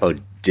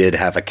 Zeppo did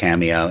have a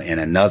cameo in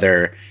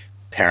another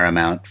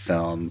Paramount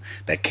film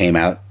that came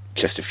out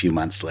just a few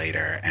months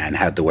later and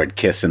had the word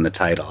kiss in the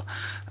title.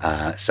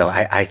 So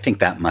I think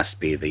that must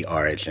be the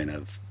origin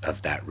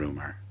of that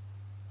rumor.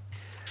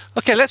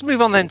 Okay, let's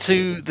move on then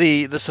to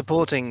the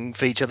supporting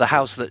feature, The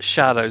House That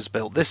Shadows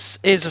Built. This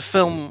is a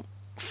film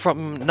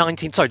from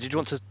 19... Sorry, did you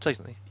want to say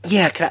something?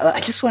 Yeah,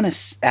 I just want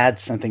to add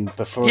something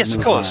before we move on. Yes,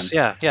 of course,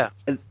 yeah.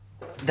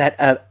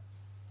 That...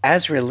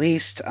 as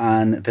released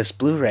on this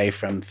Blu-ray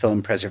from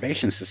Film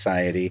Preservation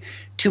Society,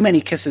 Too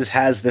Many Kisses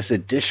has this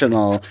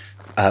additional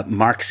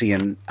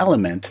Marxian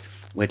element,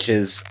 which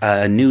is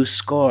a new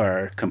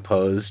score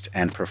composed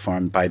and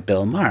performed by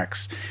Bill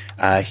Marx.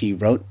 He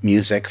wrote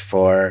music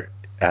for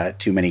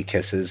Too Many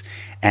Kisses,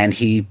 and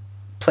he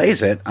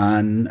plays it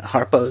on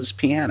Harpo's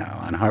piano,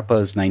 on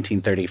Harpo's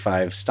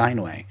 1935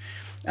 Steinway.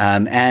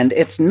 And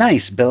it's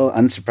nice. Bill,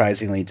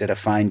 unsurprisingly, did a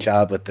fine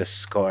job with this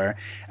score,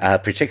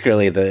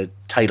 particularly the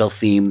title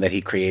theme that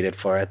he created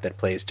for it that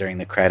plays during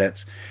the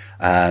credits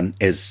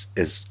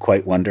is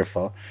quite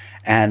wonderful.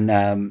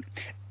 And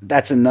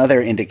that's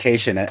another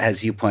indication,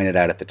 as you pointed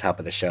out at the top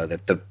of the show,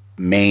 that the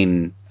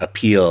main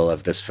appeal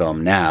of this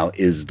film now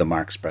is the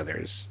Marx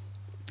Brothers,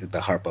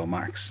 the Harpo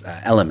Marx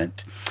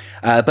element.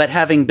 But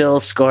having Bill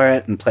score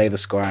it and play the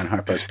score on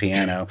Harpo's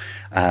piano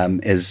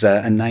is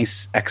a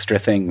nice extra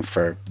thing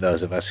for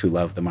those of us who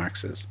love the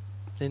Marxes.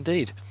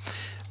 Indeed.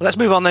 Let's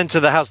move on then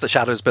to The House That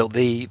Shadows Built,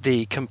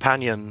 the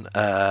companion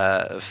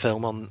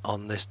film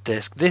on this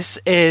disc. This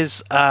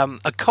is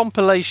a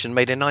compilation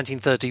made in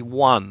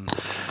 1931,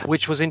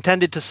 which was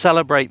intended to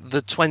celebrate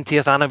the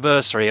 20th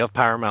anniversary of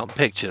Paramount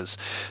Pictures.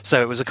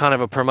 So it was a kind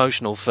of a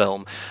promotional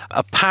film.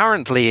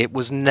 Apparently, it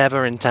was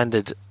never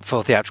intended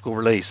for theatrical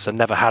release and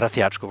never had a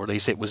theatrical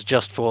release. It was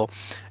just for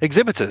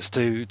exhibitors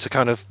to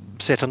kind of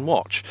sit and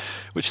watch,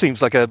 which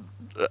seems like an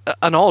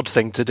odd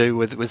thing to do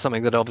with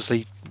something that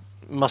obviously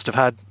must have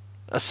had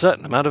a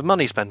certain amount of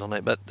money spent on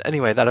it. But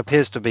anyway, that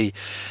appears to be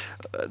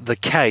the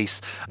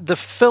case. The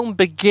film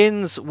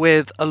begins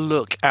with a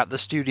look at the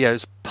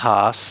studio's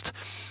past,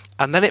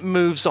 and then it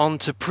moves on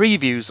to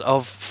previews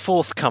of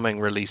forthcoming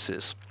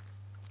releases,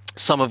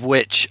 some of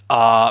which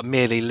are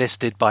merely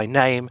listed by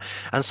name,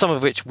 and some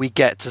of which we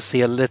get to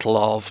see a little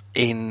of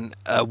in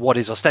what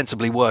is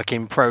ostensibly work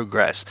in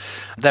progress.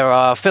 There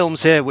are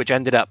films here which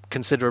ended up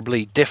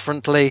considerably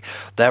differently.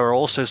 There are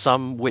also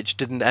some which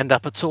didn't end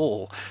up at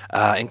all,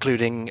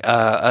 including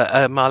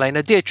a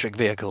Marlene Dietrich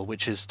vehicle,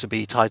 which is to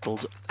be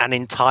titled An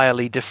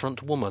Entirely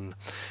Different Woman,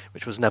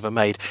 which was never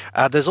made.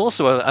 There's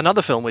also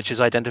another film which is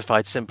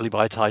identified simply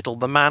by title,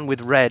 The Man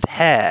with Red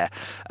Hair.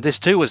 This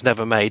too was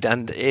never made,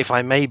 and if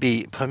I may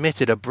be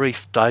permitted a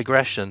brief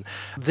digression,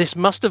 this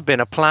must have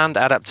been a planned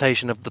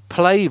adaptation of the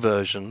play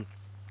version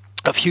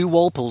of Hugh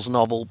Walpole's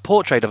novel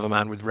Portrait of a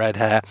Man with Red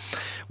Hair,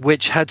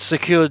 which had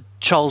secured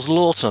Charles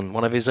Laughton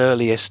one of his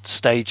earliest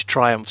stage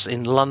triumphs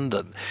in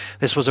London.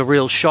 This was a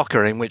real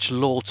shocker in which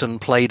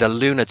Laughton played a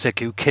lunatic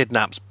who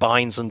kidnaps,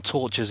 binds and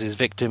tortures his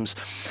victims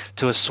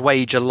to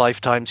assuage a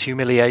lifetime's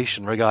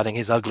humiliation regarding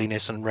his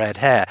ugliness and red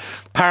hair.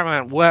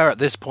 Paramount were at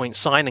this point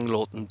signing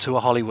Laughton to a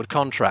Hollywood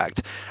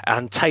contract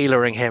and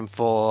tailoring him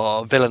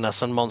for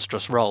villainous and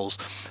monstrous roles.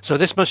 So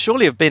this must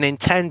surely have been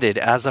intended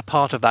as a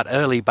part of that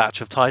early batch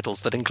of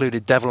titles that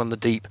included Devil in the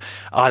Deep,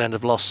 Island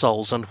of Lost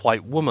Souls and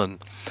White Woman.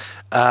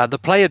 The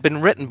play had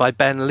been written by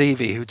Ben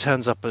Levy, who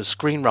turns up as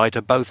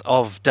screenwriter both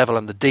of Devil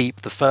and the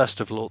Deep, the first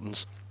of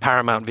Laughton's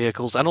Paramount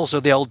vehicles, and also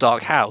The Old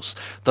Dark House,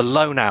 the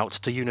loan out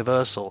to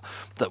Universal,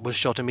 that was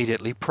shot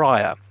immediately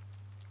prior.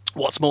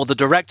 What's more, the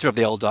director of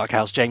The Old Dark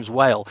House, James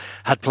Whale,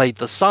 had played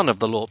the son of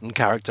the Laughton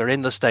character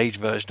in the stage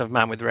version of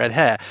Man with Red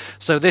Hair.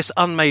 So this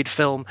unmade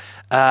film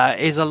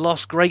is a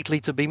loss greatly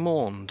to be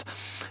mourned.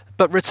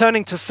 But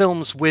returning to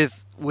films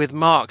with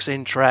Marx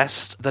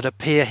interest that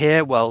appear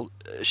here, well,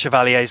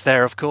 Chevalier's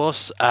there, of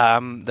course.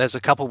 There's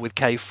a couple with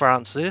Kay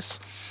Francis.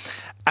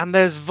 And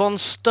there's von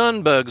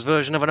Sternberg's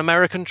version of An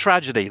American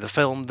Tragedy, the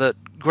film that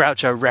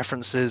Groucho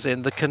references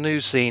in the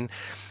canoe scene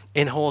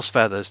in Horse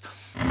Feathers.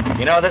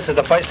 You know, this is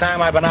the first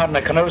time I've been out in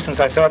a canoe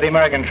since I saw The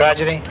American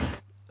Tragedy.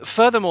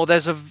 Furthermore,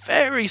 there's a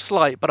very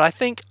slight, but I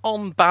think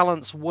on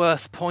balance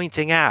worth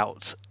pointing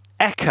out,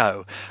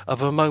 echo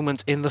of a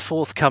moment in the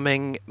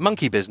forthcoming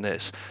Monkey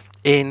Business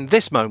in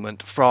this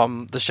moment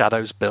from the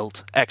Shadows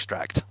Built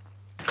extract.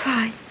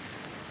 Clyde,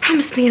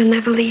 promise me you'll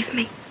never leave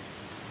me.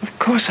 Of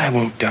course I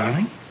won't,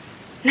 darling.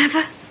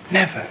 Never?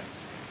 Never.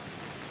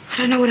 I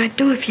don't know what I'd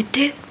do if you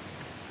did.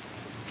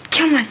 I'd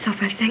kill myself,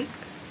 I think.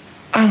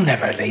 I'll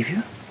never leave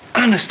you.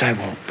 Honest, I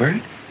won't,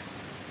 Bert.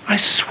 I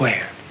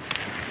swear.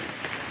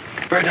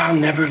 Bert, I'll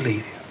never leave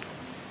you.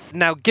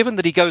 Now, given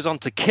that he goes on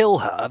to kill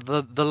her,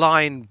 the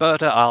line,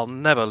 Berta, I'll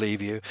never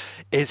leave you,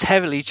 is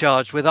heavily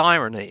charged with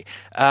irony.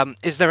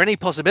 Is there any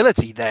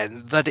possibility,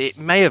 then, that it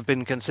may have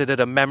been considered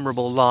a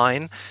memorable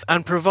line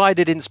and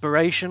provided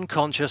inspiration,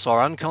 conscious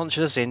or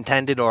unconscious,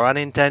 intended or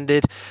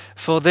unintended,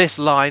 for this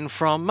line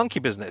from Monkey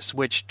Business,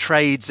 which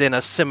trades in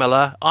a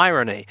similar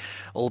irony,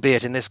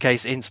 albeit in this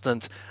case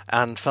instant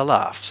and for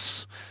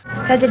laughs?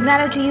 Does it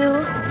matter to you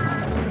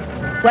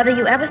whether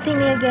you ever see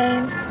me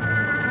again?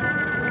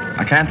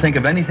 I can't think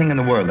of anything in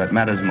the world that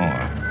matters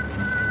more.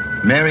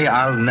 Mary,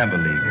 I'll never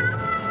leave you.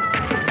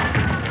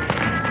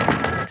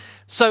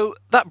 So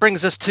that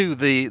brings us to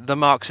the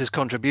Marx's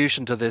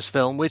contribution to this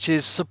film, which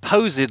is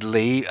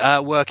supposedly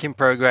work in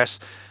progress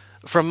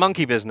from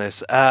Monkey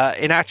Business.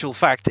 In actual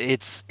fact,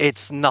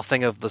 it's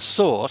nothing of the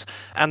sort,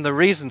 and the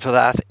reason for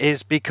that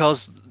is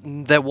because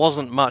there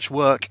wasn't much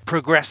work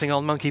progressing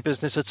on Monkey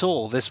Business at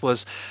all. This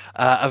was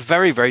a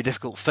very, very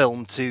difficult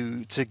film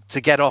to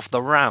get off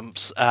the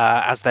ramps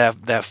as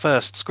their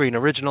first screen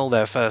original,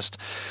 their first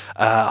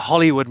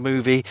Hollywood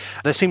movie.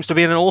 There seems to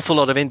be an awful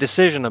lot of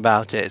indecision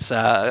about it,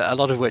 a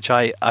lot of which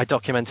I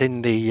document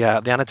in the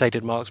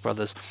annotated Marx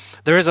Brothers.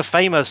 There is a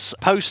famous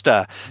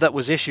poster that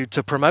was issued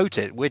to promote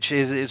it, which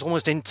is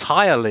almost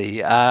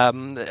entirely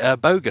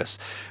bogus,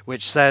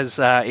 which says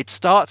it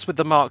starts with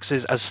the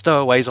Marxes as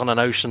stowaways on an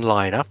ocean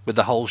liner, with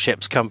the whole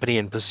ship's company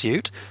in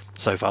pursuit.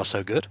 So far,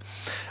 so good.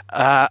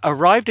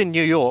 Arrived in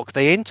New York,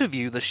 they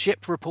interview the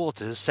ship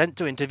reporters sent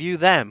to interview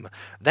them,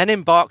 then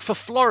embark for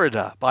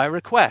Florida by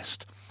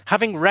request.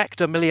 Having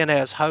wrecked a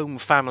millionaire's home,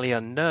 family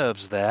and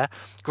nerves there,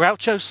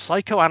 Groucho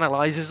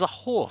psychoanalyzes a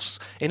horse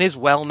in his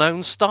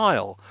well-known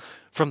style.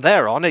 From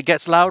there on, it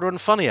gets louder and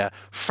funnier.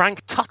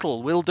 Frank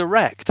Tuttle will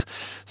direct.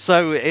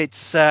 So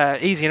it's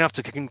easy enough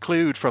to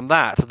conclude from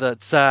that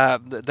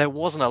there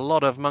wasn't a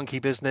lot of Monkey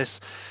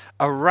Business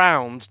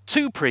around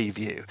to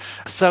preview.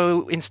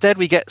 So instead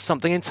we get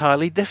something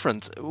entirely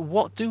different.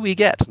 What do we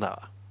get,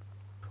 Noah?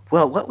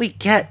 Well, what we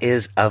get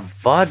is a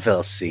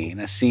vaudeville scene,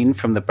 a scene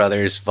from the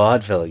brothers'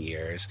 vaudeville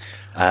years.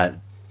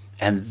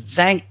 And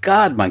thank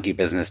God Monkey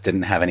Business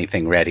didn't have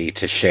anything ready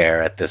to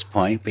share at this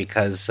point,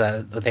 because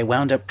they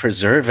wound up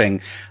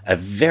preserving a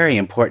very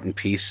important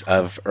piece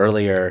of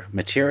earlier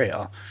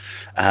material.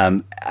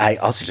 I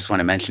also just want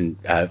to mention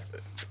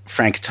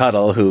Frank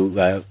Tuttle, who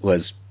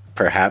was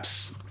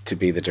perhaps to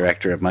be the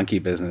director of Monkey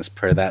Business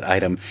per that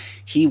item.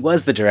 He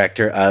was the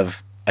director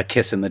of A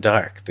Kiss in the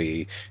Dark,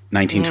 the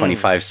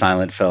 1925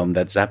 silent film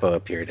that Zeppo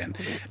appeared in.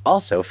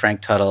 Also,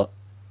 Frank Tuttle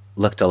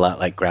looked a lot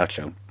like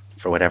Groucho,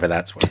 for whatever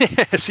that's worth.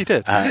 Yes, he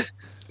did.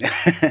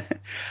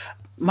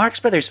 Marx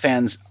Brothers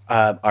fans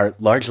are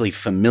largely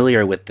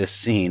familiar with this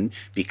scene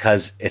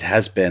because it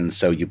has been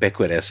so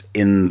ubiquitous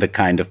in the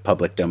kind of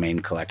public domain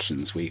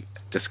collections we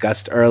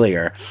discussed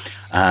earlier.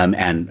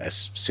 And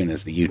as soon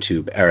as the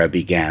YouTube era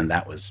began,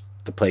 that was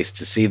the place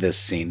to see this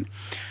scene.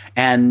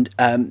 And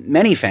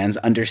many fans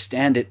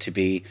understand it to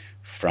be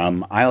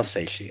from I'll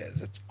Say She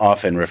Is. It's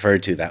often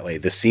referred to that way.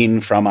 The scene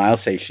from I'll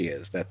Say She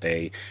Is that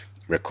they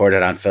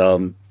recorded on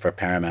film for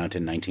Paramount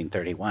in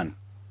 1931.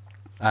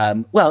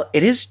 Well,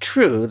 it is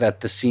true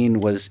that the scene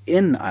was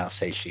in I'll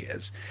Say She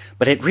Is,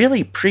 but it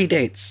really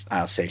predates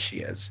I'll Say She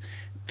Is.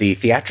 The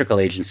Theatrical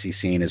Agency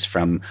scene is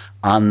from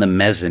On the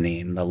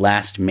Mezzanine, the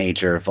last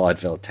major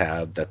vaudeville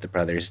tab that the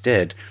brothers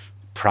did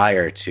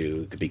prior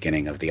to the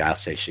beginning of the I'll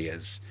Say She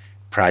Is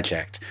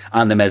project.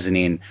 On the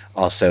Mezzanine,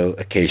 also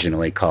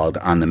occasionally called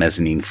On the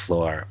Mezzanine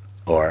Floor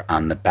or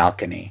On the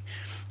Balcony.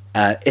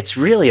 It's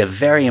really a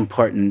very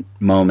important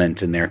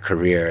moment in their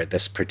career,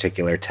 this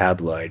particular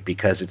tabloid,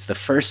 because it's the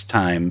first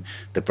time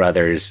the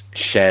brothers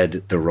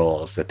shed the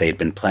roles that they'd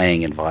been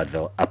playing in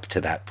vaudeville up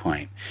to that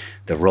point.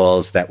 The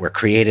roles that were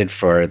created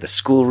for the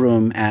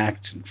schoolroom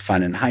act,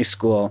 Fun in High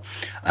School,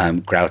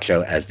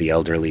 Groucho as the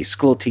elderly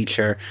school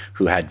teacher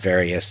who had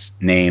various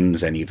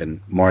names and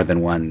even more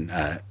than one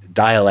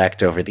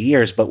dialect over the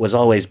years, but was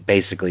always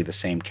basically the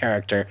same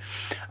character.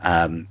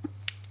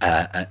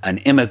 An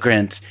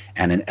immigrant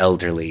and an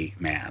elderly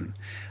man.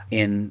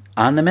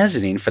 On the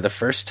Mezzanine, for the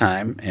first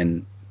time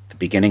in the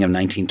beginning of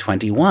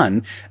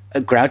 1921,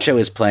 Groucho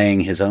is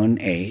playing his own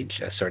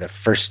age, a sort of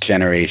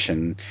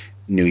first-generation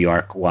New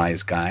York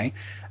wise guy.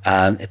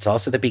 It's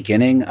also the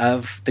beginning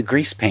of the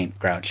grease paint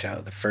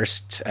Groucho, the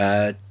first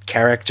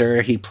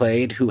character he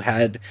played who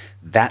had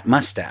that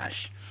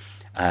mustache.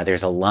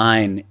 There's a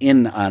line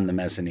On the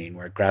Mezzanine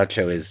where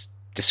Groucho is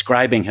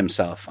describing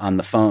himself on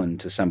the phone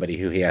to somebody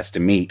who he has to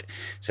meet.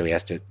 So he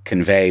has to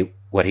convey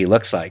what he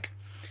looks like.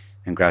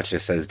 And Groucho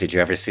says, "Did you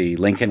ever see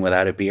Lincoln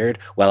without a beard?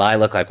 Well, I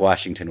look like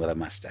Washington with a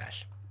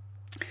mustache."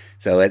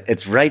 So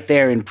it's right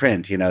there in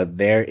print.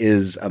 There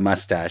is a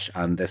mustache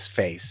on this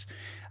face.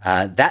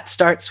 That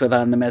starts with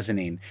On the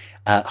Mezzanine.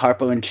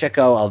 Harpo and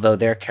Chico, although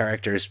their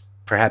characters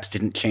perhaps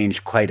didn't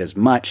change quite as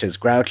much as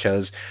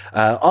Groucho's,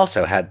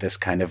 also had this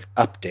kind of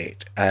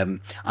update.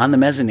 On the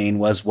Mezzanine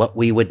was what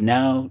we would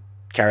now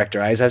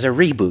characterize as a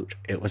reboot.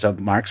 It was a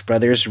Marx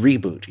Brothers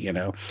reboot,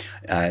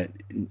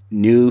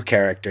 new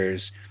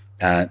characters,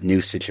 new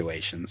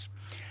situations.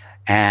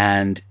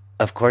 And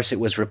of course,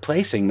 it was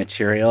replacing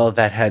material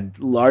that had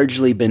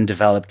largely been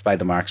developed by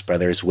the Marx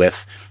Brothers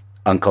with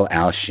Uncle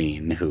Al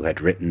Sheen, who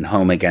had written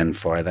Home Again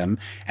for them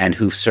and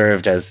who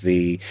served as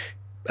the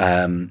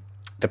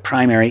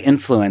primary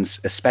influence,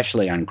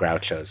 especially on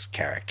Groucho's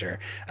character,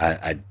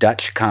 a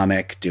Dutch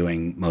comic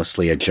doing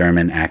mostly a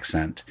German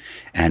accent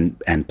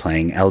and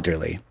playing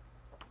elderly.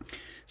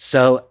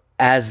 So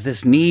as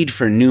this need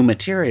for new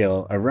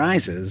material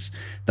arises,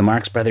 the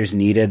Marx Brothers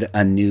needed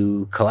a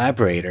new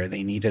collaborator.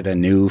 They needed a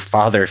new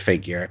father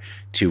figure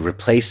to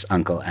replace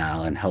Uncle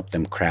Al and help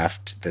them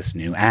craft this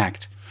new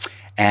act.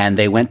 And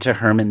they went to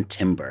Herman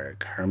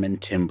Timberg. Herman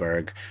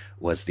Timberg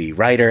was the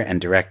writer and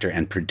director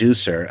and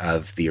producer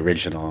of the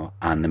original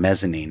On the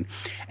Mezzanine.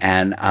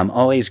 And I'm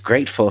always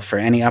grateful for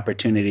any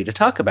opportunity to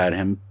talk about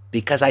him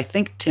because I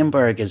think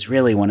Timberg is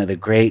really one of the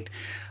great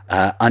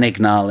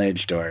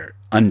unacknowledged or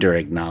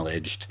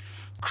under-acknowledged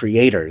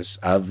creators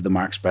of the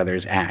Marx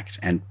Brothers act,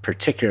 and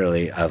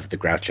particularly of the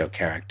Groucho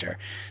character.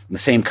 The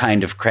same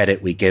kind of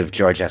credit we give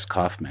George S.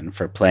 Kaufman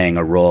for playing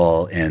a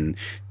role in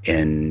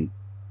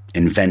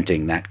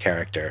inventing that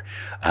character,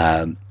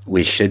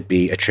 we should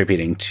be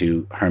attributing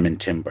to Herman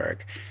Timberg.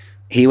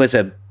 He was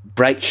a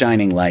bright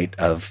shining light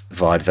of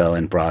vaudeville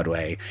and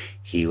Broadway.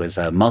 He was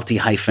a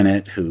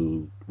multi-hyphenate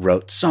who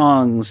wrote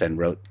songs and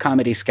wrote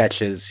comedy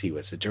sketches. He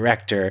was a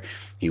director.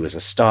 He was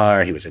a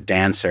star. He was a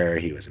dancer.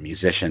 He was a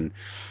musician.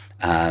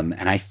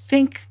 And I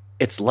think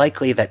it's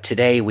likely that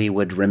today we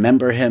would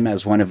remember him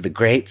as one of the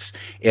greats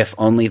if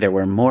only there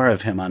were more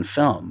of him on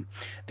film.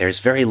 There's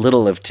very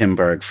little of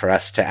Timberg for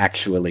us to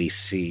actually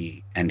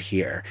see and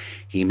hear.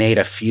 He made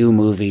a few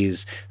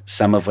movies,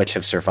 some of which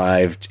have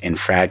survived in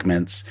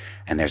fragments,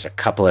 and there's a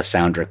couple of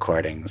sound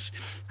recordings.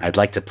 I'd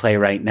like to play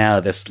right now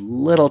this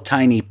little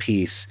tiny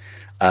piece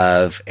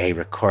of a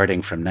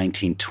recording from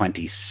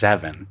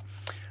 1927,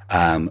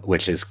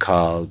 which is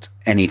called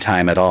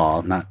Anytime at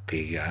All, not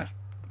the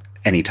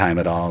Anytime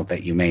at All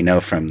that you may know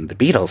from the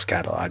Beatles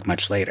catalog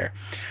much later.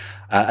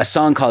 A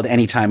song called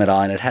Anytime at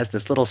All, and it has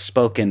this little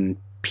spoken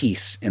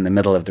piece in the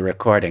middle of the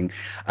recording.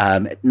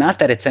 Not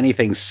that it's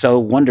anything so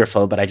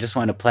wonderful, but I just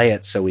want to play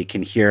it so we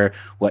can hear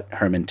what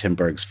Herman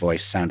Timberg's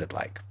voice sounded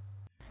like.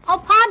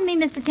 Oh, pardon me,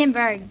 Mr.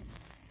 Timberg.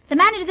 The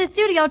manager of the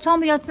studio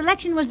told me your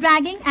selection was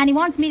dragging, and he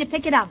wants me to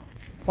pick it up.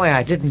 Why,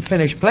 I didn't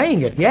finish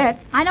playing it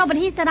yet. I know, but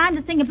he said I'm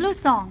to sing a blues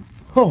song.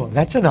 Oh,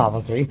 that's a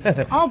novelty.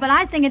 Oh, but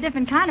I sing a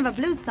different kind of a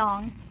blues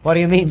song. What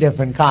do you mean,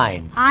 different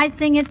kind? I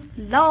sing it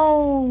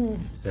slow.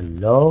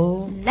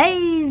 Slow?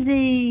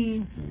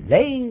 Lazy.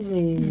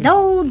 Lazy.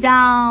 Low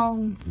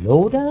down.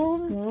 Low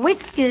down?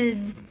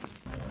 Wicked.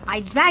 I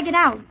drag it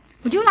out.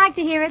 Would you like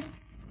to hear it?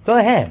 Go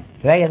ahead.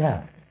 Drag it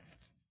out.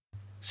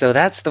 So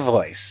that's the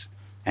voice.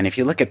 And if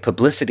you look at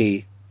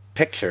publicity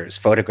pictures,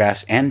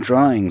 photographs, and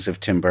drawings of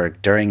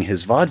Timberg during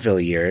his vaudeville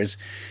years,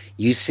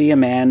 you see a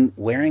man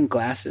wearing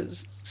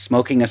glasses,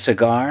 smoking a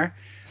cigar,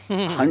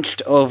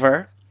 hunched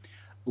over,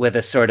 with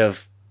a sort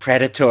of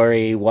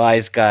predatory,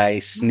 wise guy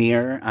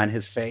sneer on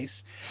his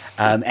face.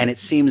 And it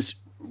seems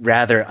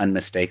rather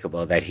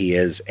unmistakable that he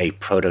is a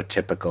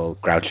prototypical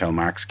Groucho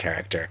Marx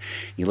character.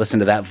 You listen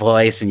to that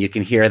voice and you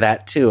can hear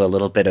that too, a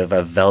little bit of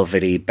a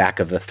velvety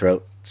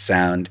back-of-the-throat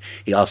sound.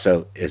 He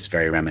also is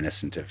very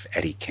reminiscent of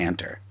Eddie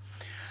Cantor.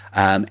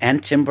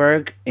 And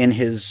Timberg, in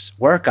his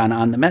work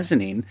on the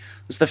Mezzanine,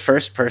 was the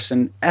first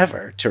person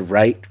ever to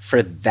write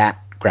for that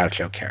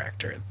Groucho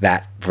character,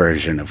 that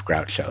version of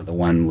Groucho, the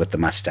one with the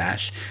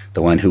mustache,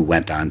 the one who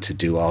went on to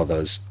do all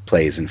those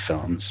plays and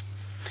films.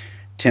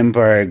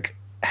 Timberg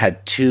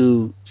had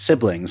two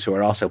siblings who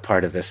are also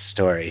part of this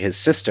story. His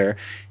sister,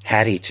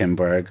 Hattie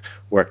Timberg,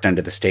 worked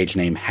under the stage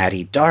name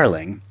Hattie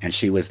Darling, and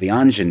she was the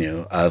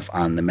ingenue of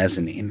On the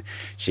Mezzanine.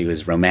 She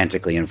was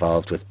romantically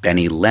involved with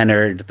Benny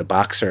Leonard, the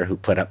boxer who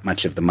put up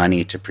much of the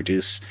money to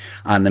produce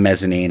On the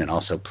Mezzanine and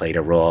also played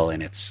a role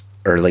in its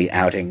early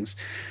outings.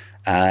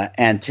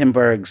 And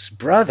Timberg's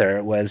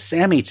brother was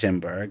Sammy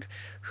Timberg,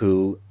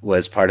 who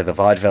was part of the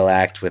vaudeville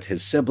act with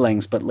his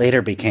siblings, but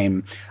later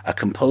became a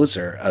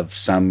composer of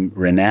some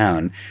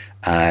renown.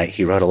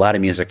 He wrote a lot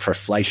of music for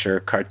Fleischer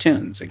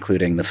cartoons,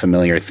 including the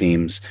familiar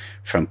themes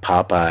from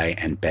Popeye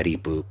and Betty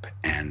Boop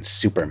and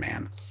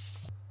Superman.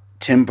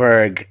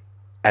 Timberg,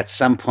 at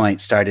some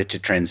point, started to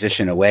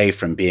transition away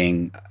from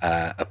being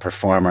a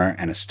performer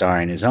and a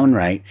star in his own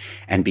right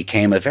and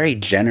became a very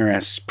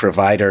generous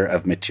provider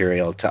of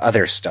material to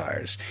other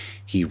stars.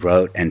 He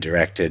wrote and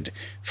directed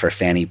for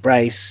Fanny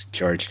Brice,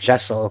 George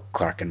Jessel,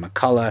 Clark and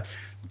McCullough,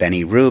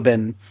 Benny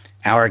Rubin,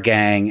 Our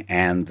Gang,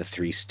 and the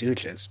Three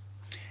Stooges.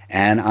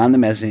 And On the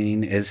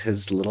Mezzanine is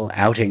his little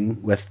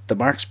outing with the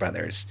Marx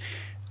Brothers.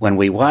 When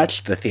we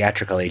watch the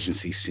Theatrical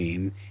Agency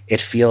scene,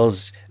 it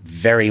feels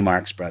very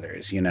Marx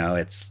Brothers. You know,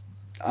 it's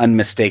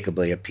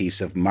unmistakably a piece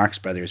of Marx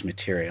Brothers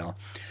material.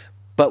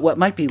 But what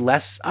might be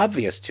less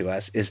obvious to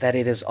us is that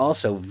it is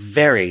also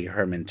very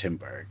Herman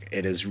Timberg.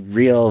 It is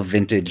real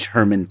vintage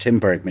Herman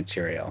Timberg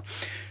material,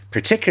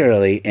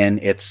 particularly in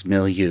its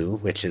milieu,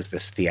 which is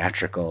this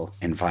theatrical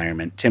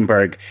environment.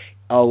 Timberg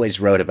always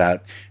wrote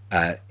about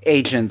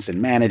agents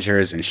and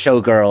managers and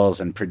showgirls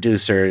and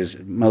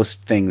producers.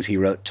 Most things he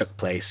wrote took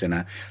place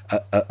in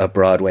a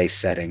Broadway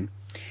setting.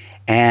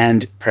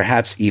 And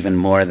perhaps even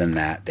more than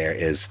that, there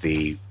is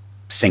the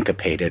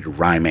syncopated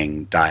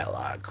rhyming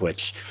dialogue,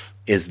 which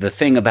is the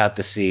thing about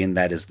the scene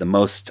that is the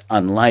most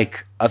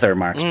unlike other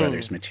Marx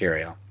Brothers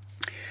material.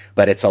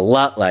 But it's a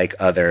lot like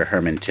other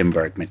Herman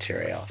Timberg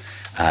material.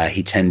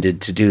 He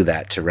tended to do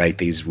that, to write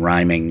these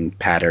rhyming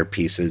patter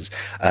pieces.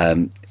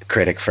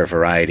 Critic for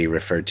Variety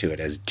referred to it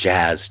as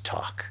jazz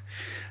talk.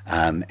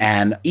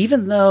 And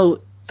even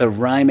though the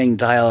rhyming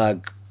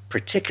dialogue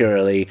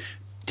particularly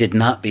did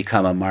not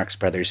become a Marx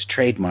Brothers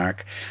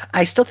trademark,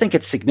 I still think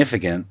it's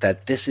significant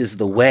that this is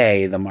the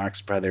way the Marx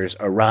Brothers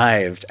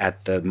arrived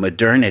at the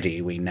modernity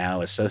we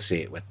now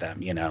associate with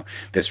them,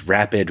 this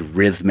rapid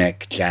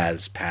rhythmic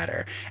jazz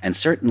patter. And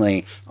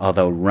certainly,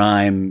 although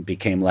rhyme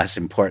became less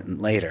important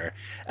later,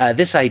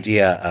 this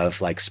idea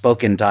of like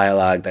spoken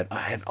dialogue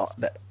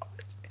that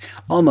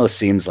almost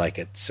seems like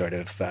it sort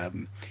of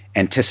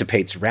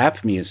anticipates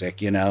rap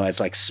music, as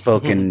like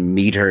spoken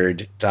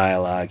metered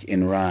dialogue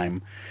in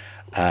rhyme.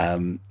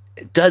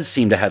 It does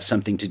seem to have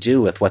something to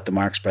do with what the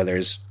Marx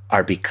Brothers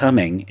are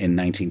becoming in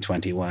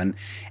 1921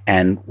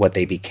 and what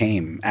they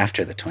became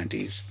after the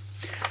 20s.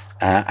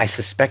 I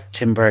suspect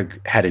Tim Berg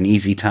had an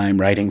easy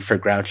time writing for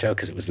Groucho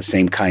because it was the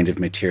same kind of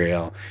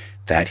material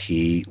that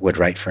he would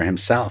write for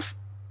himself.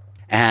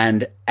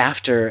 And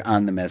after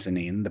On the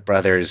Mezzanine, the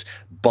brothers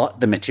bought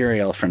the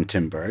material from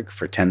Tim Berg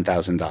for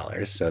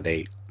 $10,000, so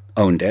they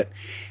owned it,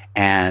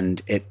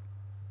 and it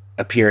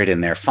appeared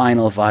in their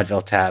final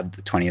vaudeville tab,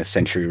 the 20th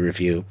Century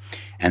Review,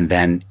 and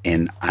then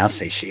in I'll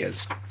Say She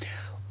Is.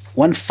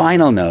 One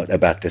final note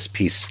about this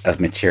piece of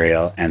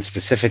material, and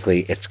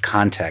specifically its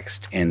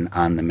context in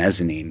On the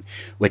Mezzanine,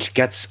 which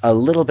gets a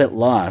little bit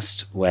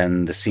lost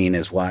when the scene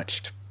is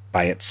watched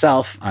by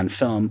itself on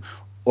film,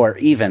 or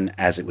even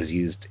as it was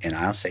used in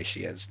I'll Say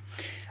She Is.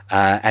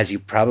 As you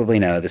probably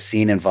know, the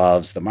scene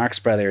involves the Marx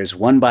Brothers,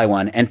 one by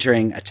one,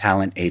 entering a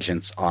talent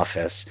agent's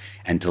office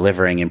and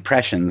delivering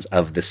impressions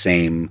of the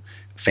same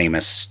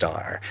famous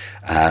star.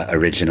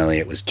 Originally,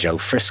 it was Joe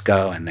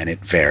Frisco, and then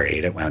it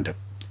varied. It wound up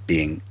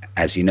being,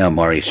 as you know,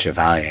 Maurice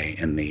Chevalier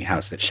in The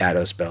House That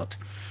Shadows Built,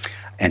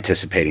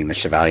 anticipating the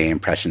Chevalier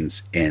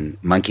impressions in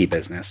Monkey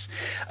Business.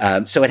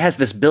 So it has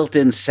this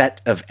built-in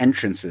set of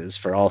entrances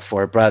for all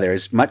four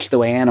brothers, much the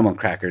way Animal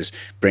Crackers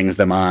brings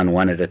them on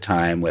one at a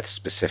time with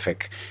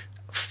specific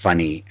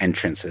funny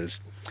entrances.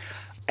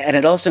 And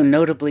it also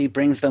notably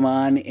brings them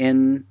on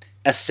in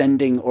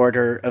ascending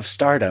order of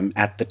stardom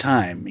at the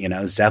time.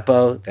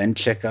 Zeppo, then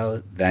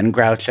Chico, then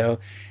Groucho,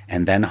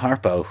 and then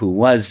Harpo, who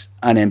was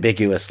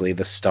unambiguously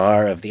the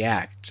star of the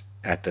act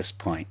at this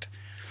point.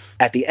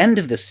 At the end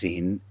of the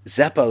scene,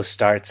 Zeppo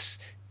starts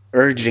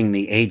urging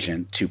the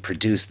agent to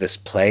produce this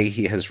play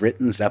he has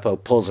written.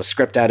 Zeppo pulls a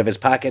script out of his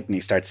pocket and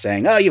he starts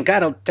saying, "Oh, you've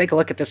got to take a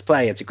look at this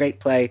play. It's a great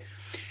play."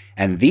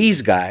 And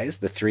these guys,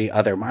 the three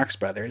other Marx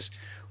Brothers,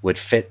 would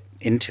fit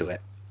into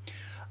it.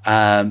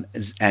 And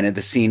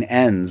the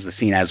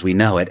scene as we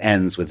know it,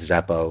 ends with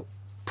Zeppo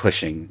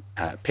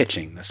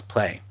pitching this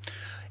play.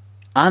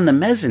 On the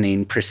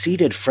Mezzanine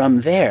proceeded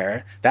from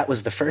there. That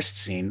was the first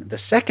scene. The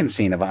second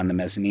scene of On the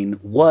Mezzanine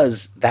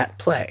was that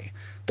play,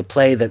 the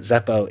play that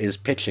Zeppo is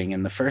pitching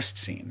in the first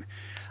scene.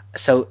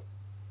 So,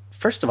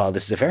 first of all,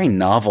 this is a very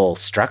novel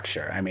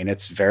structure. I mean,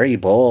 it's very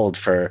bold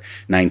for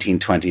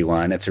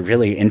 1921. It's a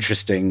really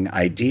interesting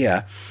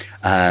idea.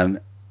 The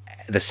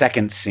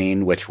second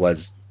scene, which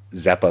was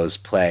Zeppo's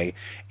play,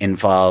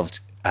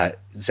 involved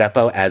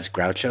Zeppo as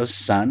Groucho's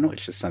son,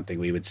 which is something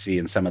we would see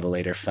in some of the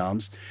later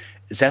films.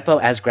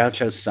 Zeppo as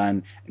Groucho's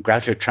son,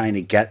 Groucho trying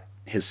to get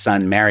his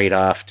son married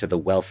off to the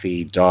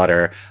wealthy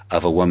daughter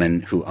of a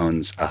woman who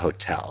owns a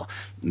hotel.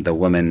 The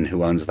woman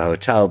who owns the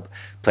hotel,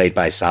 played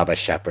by Saba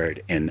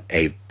Shepard in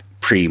a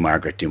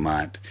pre-Margaret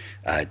Dumont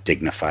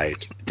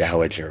dignified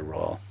dowager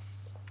role.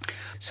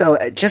 So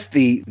just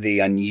the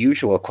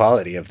unusual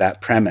quality of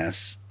that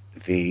premise,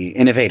 the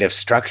innovative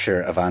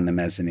structure of On the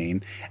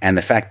Mezzanine, and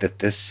the fact that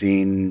this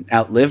scene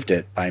outlived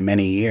it by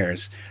many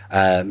years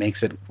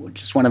makes it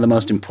just one of the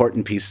most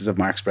important pieces of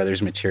Marx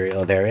Brothers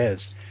material there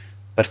is.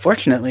 But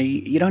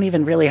fortunately, you don't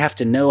even really have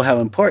to know how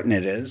important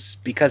it is,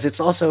 because it's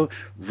also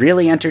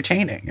really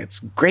entertaining. It's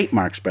great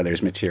Marx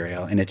Brothers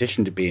material, in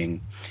addition to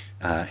being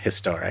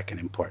historic and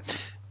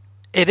important.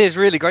 It is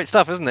really great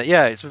stuff, isn't it?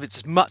 Yeah,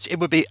 it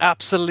would be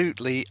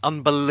absolutely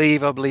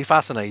unbelievably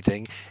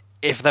fascinating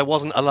if there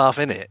wasn't a laugh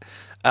in it.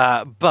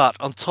 But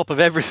on top of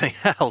everything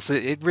else,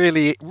 it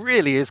really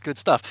is good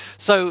stuff.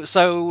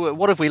 So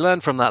what have we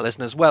learned from that,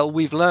 listeners? Well,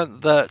 we've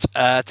learned that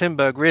Tim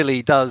Berg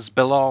really does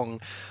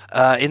belong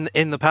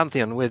in the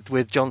pantheon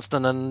with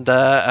Johnston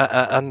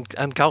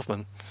and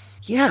Kaufman.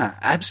 Yeah,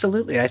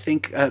 absolutely. I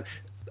think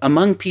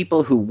among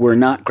people who were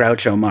not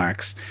Groucho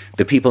Marx,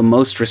 the people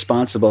most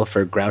responsible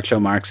for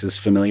Groucho Marx's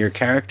familiar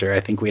character, I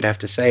think we'd have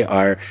to say,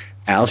 are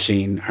Al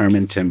Sheen,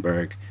 Herman Tim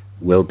Berg,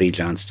 Will B.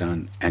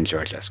 Johnstone, and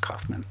George S.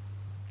 Kaufman.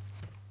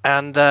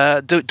 And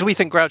do we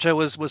think Groucho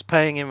was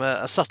paying him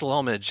a subtle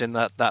homage in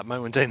that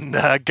moment in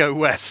Go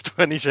West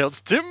when he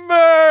shouts, "Tim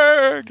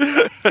Berg"?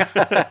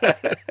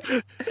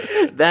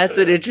 That's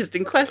an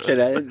interesting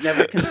question. I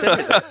never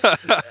considered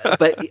that.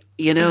 But,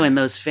 in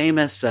those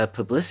famous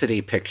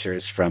publicity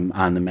pictures from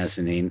On the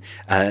Mezzanine,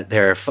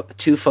 there are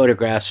two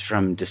photographs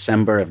from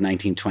December of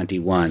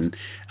 1921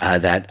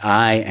 that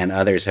I and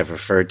others have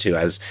referred to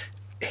as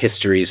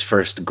history's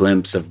first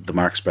glimpse of the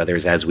Marx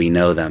Brothers as we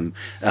know them.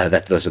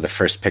 That those are the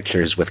first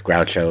pictures with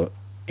Groucho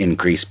in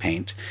grease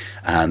paint,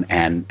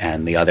 and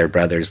the other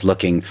brothers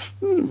looking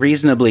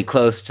reasonably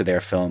close to their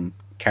film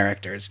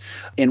characters.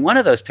 In one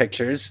of those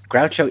pictures,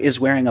 Groucho is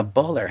wearing a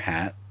bowler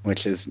hat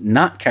which is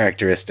not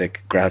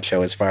characteristic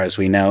Groucho as far as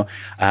we know,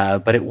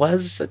 but it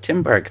was a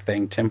Timberg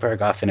thing.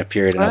 Timberg often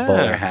appeared in a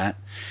bowler hat.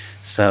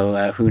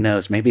 So who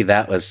knows? Maybe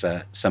that was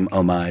some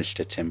homage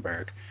to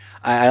Timberg.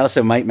 I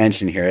also might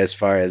mention here, as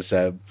far as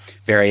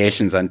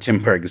variations on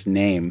Timberg's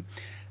name,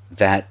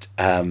 that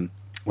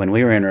when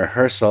we were in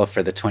rehearsal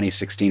for the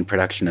 2016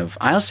 production of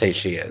I'll Say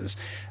She Is,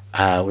 we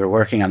were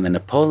working on the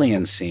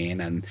Napoleon scene,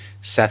 and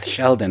Seth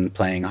Sheldon,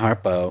 playing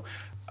Harpo,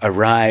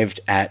 arrived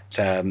at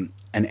an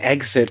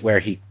exit where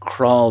he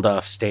crawled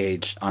off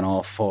stage on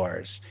all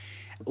fours.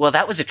 Well,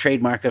 that was a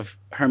trademark of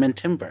Herman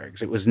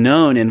Timberg's. It was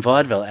known in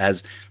vaudeville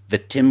as the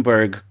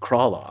Timberg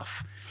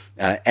crawl-off,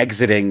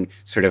 exiting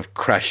sort of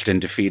crushed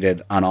and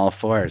defeated on all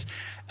fours.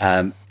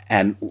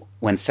 And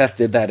when Seth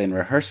did that in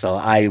rehearsal,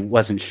 I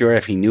wasn't sure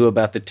if he knew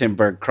about the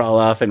Timberg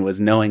crawl-off and was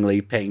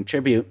knowingly paying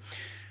tribute.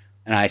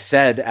 And I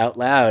said out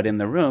loud in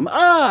the room,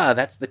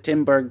 that's the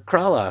Timberg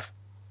crawl-off.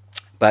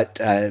 But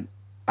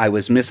I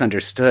was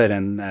misunderstood,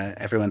 and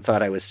everyone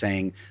thought I was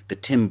saying the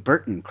Tim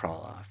Burton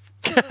crawl-off.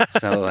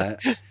 So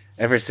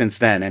ever since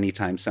then,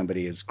 anytime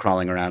somebody is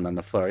crawling around on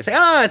the floor, I say,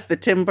 it's the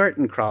Tim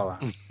Burton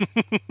crawl-off.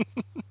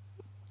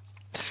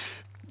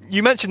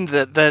 You mentioned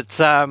that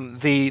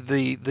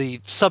the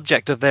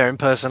subject of their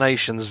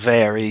impersonations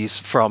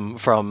varies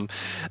from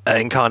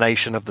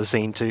incarnation of the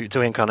scene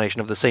to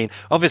incarnation of the scene.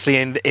 Obviously,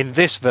 in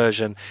this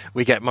version,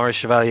 we get Maurice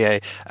Chevalier,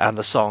 and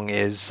the song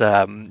is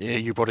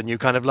 "You Brought a New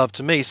Kind of Love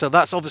to Me." So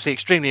that's obviously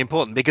extremely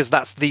important, because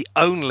that's the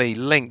only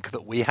link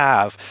that we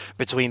have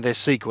between this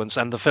sequence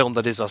and the film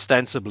that is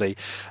ostensibly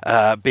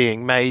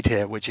being made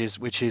here, which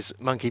is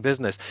Monkey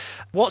Business.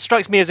 What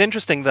strikes me as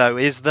interesting, though,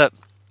 is that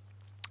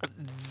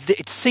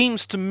it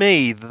seems to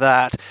me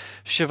that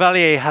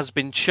Chevalier has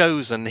been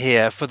chosen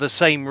here for the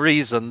same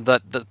reason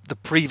that the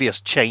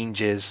previous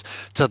changes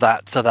to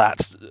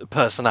that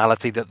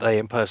personality that they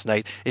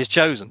impersonate is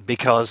chosen,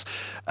 because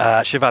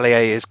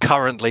Chevalier is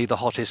currently the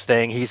hottest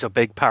thing. He's a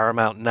big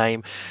Paramount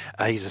name.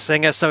 He's a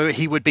singer, so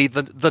he would be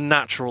the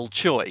natural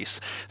choice.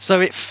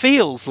 So it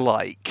feels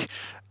like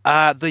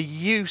the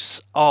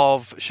use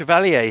of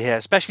Chevalier here,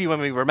 especially when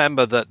we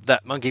remember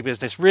that Monkey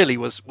Business really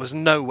was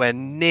nowhere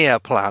near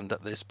planned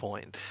at this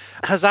point,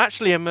 has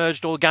actually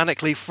emerged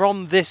organically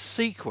from this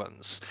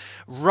sequence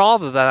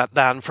rather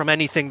than from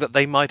anything that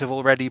they might have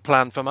already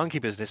planned for Monkey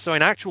Business. So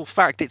in actual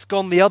fact, it's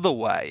gone the other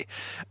way.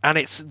 And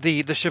it's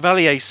the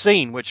Chevalier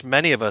scene, which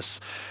many of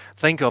us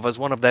think of as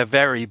one of their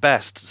very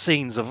best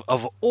scenes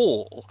of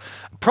all,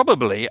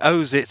 probably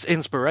owes its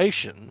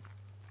inspiration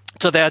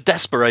to their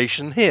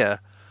desperation here.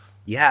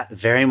 Yeah,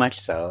 very much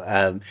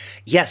so.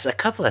 Yes, a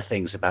couple of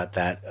things about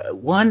that.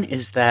 One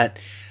is that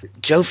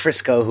Joe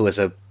Frisco, who was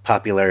a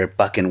popular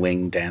buck and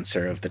wing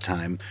dancer of the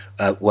time,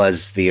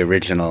 was the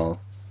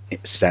original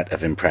set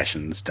of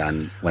impressions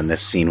done when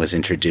this scene was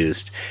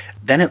introduced.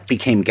 Then it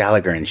became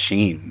Gallagher and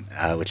Sheen,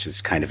 which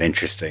is kind of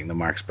interesting. The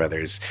Marx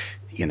Brothers,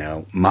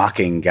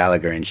 mocking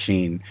Gallagher and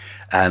Sheen.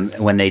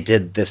 When they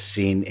did this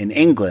scene in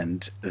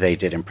England, they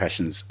did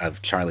impressions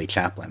of Charlie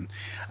Chaplin.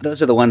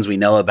 Those are the ones we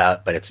know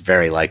about, but it's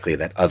very likely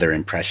that other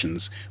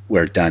impressions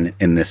were done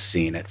in this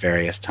scene at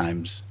various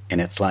times in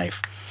its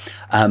life.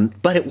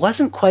 But it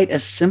wasn't quite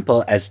as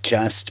simple as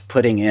just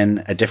putting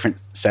in a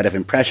different set of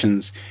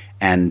impressions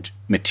and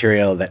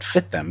material that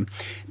fit them,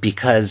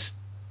 because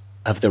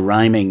of the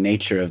rhyming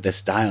nature of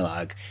this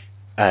dialogue.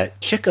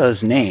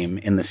 Chico's name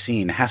in the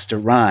scene has to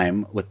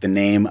rhyme with the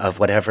name of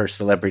whatever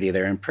celebrity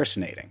they're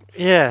impersonating.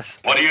 Yes.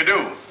 What do you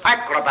do?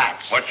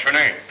 Acrobats. What's your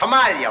name?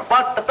 Familiar.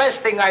 But the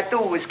best thing I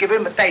do is give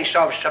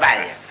imitation of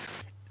Chevalier.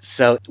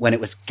 So when it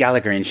was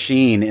Gallagher and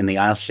Sheen in the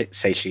I'll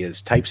Say She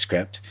Is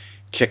typescript,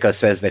 Chico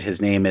says that his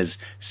name is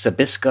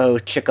Sabisco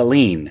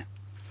Chicoline,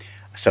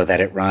 so that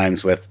it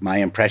rhymes with my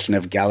impression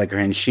of Gallagher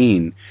and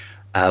Sheen.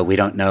 We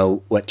don't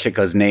know what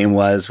Chico's name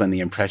was when the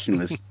impression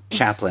was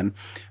Chaplin,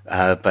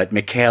 but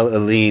Mikhail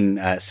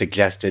Ulin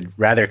suggested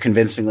rather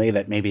convincingly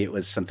that maybe it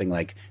was something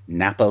like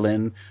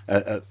Napolin,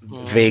 a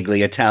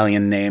vaguely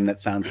Italian name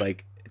that sounds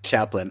like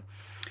Chaplin.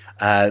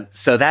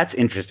 So that's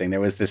interesting. There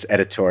was this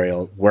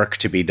editorial work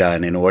to be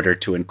done in order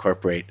to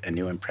incorporate a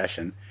new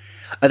impression.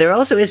 There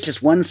also is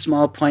just one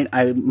small point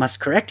I must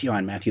correct you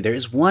on, Matthew. There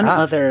is one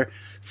other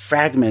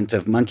fragment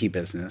of Monkey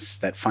Business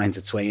that finds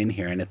its way in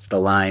here, and it's the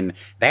line,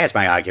 "There's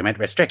my argument,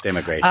 restrict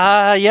immigration."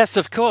 Yes,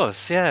 of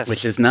course, yes.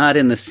 Which is not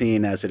in the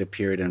scene as it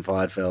appeared in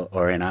vaudeville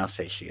or in I'll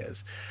Say She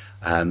Is.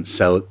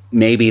 So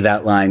maybe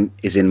that line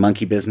is in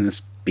Monkey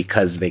Business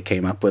because they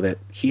came up with it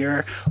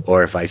here,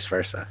 or vice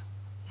versa.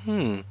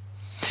 Well,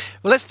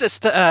 let's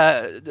just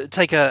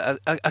take a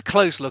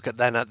close look at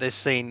this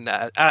scene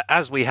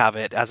as we have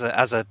it, as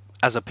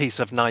a piece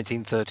of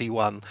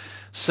 1931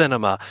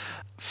 cinema.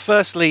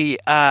 Firstly,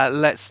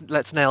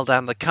 let's nail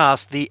down the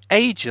cast. The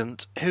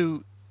agent,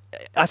 who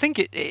I think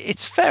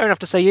it's fair enough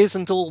to say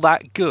isn't all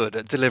that good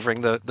at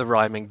delivering the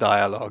rhyming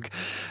dialogue.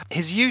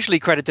 He's usually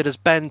credited as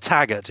Ben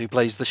Taggart, who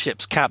plays the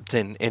ship's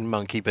captain in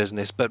Monkey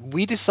Business, but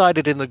we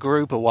decided in the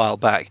group a while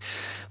back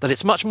that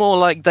it's much more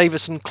like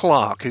Davison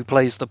Clark, who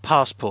plays the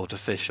passport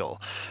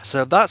official.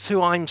 So that's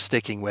who I'm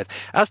sticking with.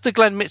 As to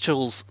Glenn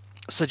Mitchell's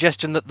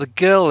suggestion that the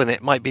girl in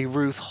it might be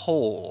Ruth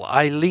Hall.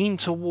 I lean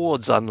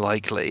towards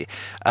unlikely,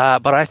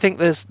 but I think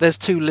there's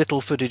too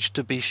little footage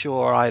to be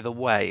sure either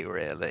way,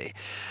 really.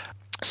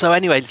 So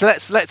anyway,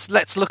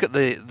 let's look at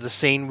the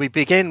scene. We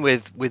begin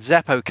with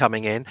Zeppo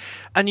coming in,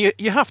 and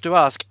you have to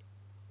ask,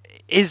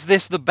 is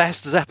this the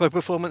best Zeppo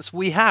performance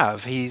we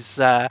have? He's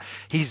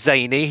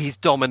zany, he's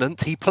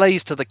dominant, he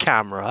plays to the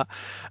camera.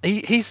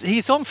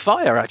 He's on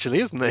fire, actually,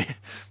 isn't he?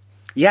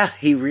 Yeah,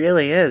 he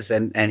really is,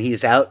 and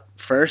he's out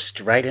first,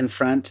 right in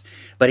front,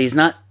 but he's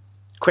not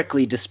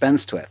quickly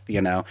dispensed with,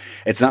 you know.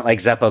 It's not like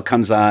Zeppo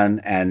comes on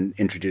and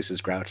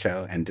introduces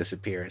Groucho and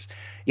disappears.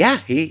 Yeah,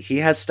 he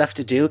has stuff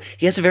to do.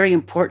 He has a very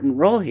important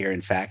role here,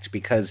 in fact,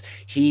 because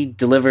he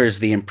delivers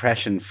the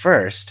impression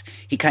first.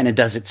 He kind of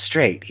does it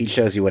straight. He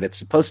shows you what it's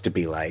supposed to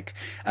be like,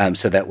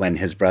 so that when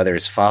his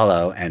brothers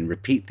follow and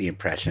repeat the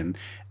impression,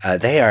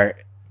 they are...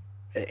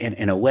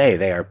 In a way,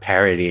 they are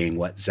parodying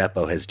what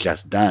Zeppo has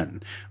just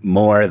done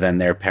more than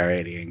they're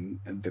parodying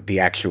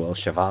the actual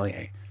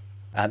Chevalier.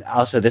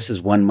 Also, this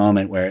is one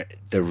moment where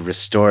the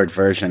restored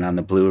version on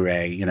the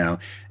Blu-ray, you know,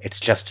 it's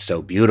just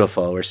so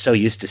beautiful. We're so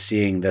used to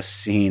seeing this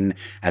scene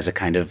as a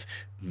kind of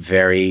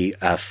very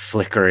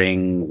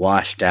flickering,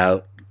 washed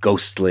out,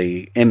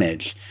 ghostly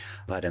image.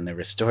 But in the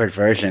restored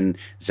version,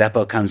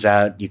 Zeppo comes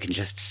out. You can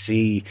just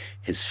see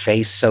his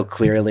face so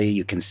clearly.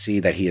 You can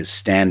see that he is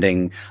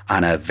standing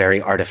on a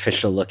very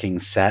artificial-looking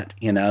set.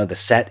 You know, the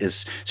set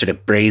is sort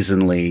of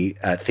brazenly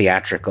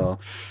theatrical,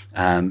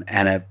 and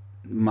a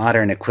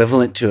modern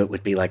equivalent to it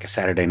would be like a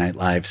Saturday Night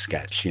Live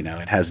sketch. You know,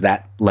 it has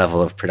that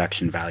level of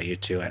production value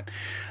to it.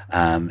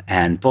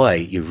 And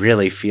boy, you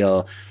really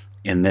feel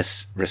in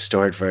this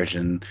restored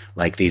version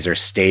like these are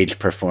stage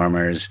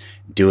performers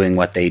doing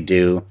what they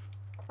do.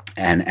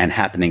 And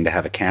happening to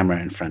have a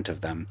camera in front of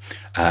them.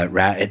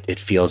 It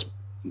feels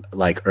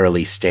like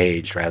early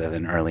stage rather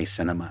than early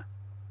cinema.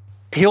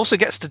 He also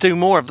gets to do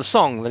more of the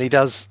song than he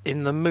does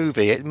in the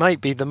movie. It might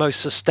be the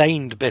most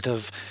sustained bit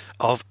of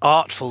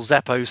artful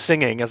Zeppo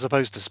singing as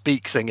opposed to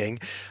speak singing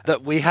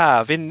that we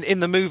have.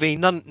 In the movie,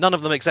 none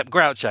of them except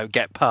Groucho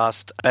get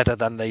past better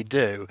than they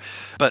do.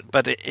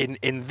 But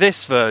in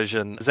this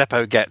version,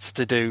 Zeppo gets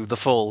to do the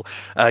full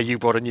You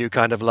Brought a New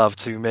Kind of Love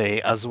to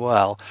Me as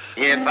well.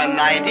 If a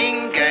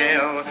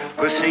nightingale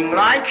could sing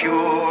like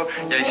you,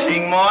 they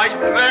sing much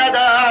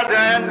better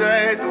than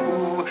they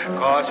do.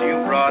 'Cause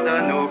you brought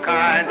a new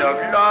kind of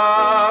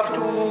love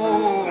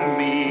to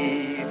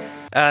me.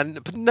 And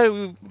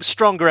no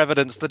stronger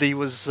evidence that he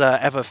was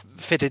ever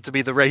fitted to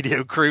be the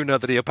radio crooner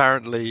that he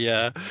apparently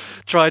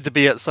tried to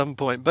be at some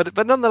point.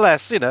 But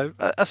nonetheless, you know,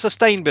 a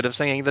sustained bit of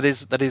singing that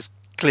is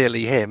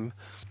clearly him.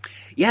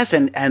 Yes,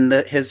 and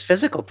his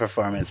physical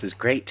performance is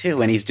great too.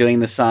 When he's doing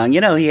the song,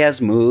 you know, he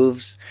has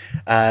moves.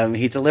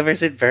 He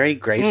delivers it very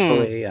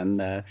gracefully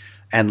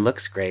and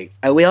looks great.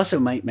 We also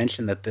might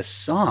mention that this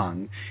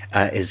song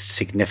is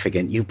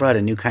significant. You Brought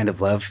a New Kind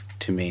of Love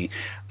to Me.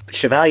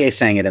 Chevalier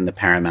sang it in the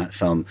Paramount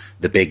film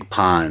The Big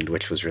Pond,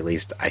 which was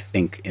released, I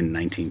think, in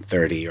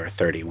 1930 or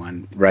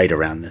 31, right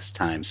around this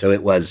time. So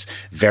it was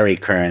very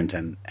current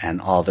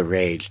and all the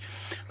rage.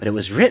 But it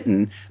was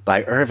written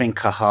by Irving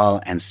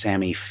Cahal and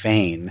Sammy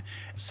Fain,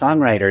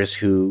 songwriters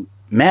who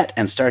met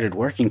and started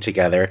working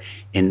together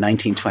in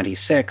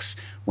 1926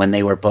 when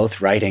they were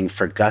both writing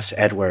for Gus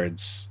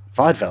Edwards'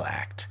 vaudeville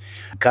act.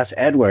 Gus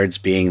Edwards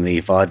being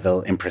the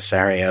vaudeville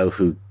impresario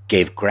who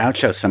gave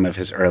Groucho some of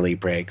his early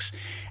breaks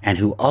and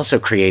who also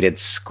created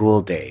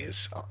School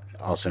Days,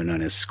 also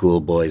known as School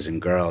Boys and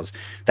Girls.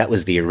 That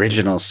was the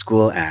original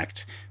school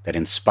act that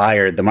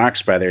inspired the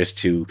Marx Brothers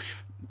to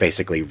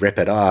basically rip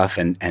it off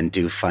and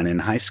do fun in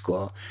high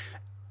school.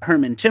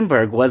 Herman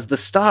Timberg was the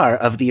star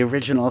of the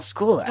original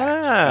school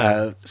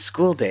act,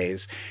 School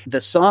Days.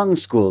 The song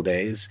School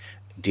Days,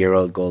 Dear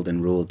Old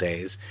Golden Rule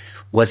Days,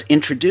 was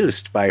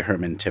introduced by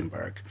Herman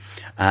Timberg.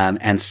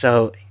 And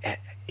so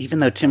even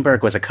though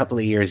Timberg was a couple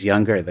of years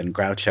younger than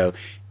Groucho,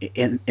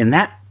 in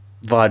that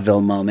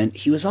vaudeville moment,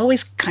 he was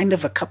always kind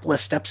of a couple of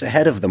steps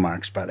ahead of the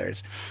Marx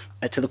Brothers,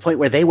 to the point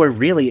where they were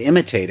really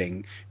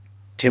imitating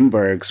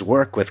Timberg's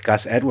work with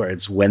Gus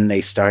Edwards when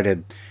they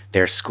started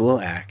their school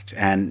act.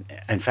 And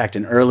in fact,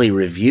 an early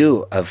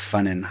review of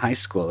Fun in High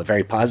School, a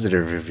very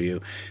positive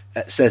review,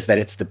 says that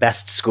it's the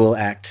best school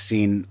act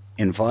seen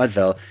in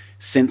vaudeville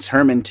since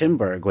Herman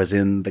Timberg was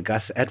in the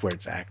Gus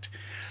Edwards act.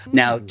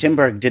 Now,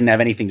 Timberg didn't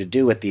have anything to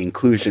do with the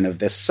inclusion of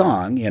this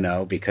song, you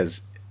know,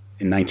 because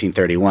in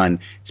 1931,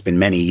 it's been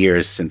many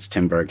years since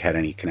Timberg had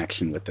any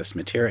connection with this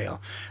material.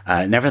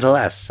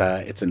 Nevertheless,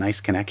 it's a nice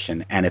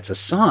connection, and it's a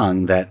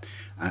song that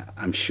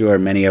I'm sure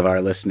many of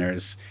our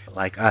listeners,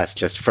 like us,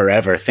 just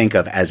forever think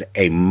of as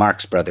a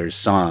Marx Brothers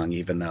song,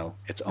 even though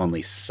it's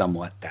only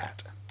somewhat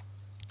that.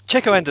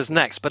 Chico enters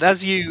next, but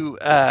as you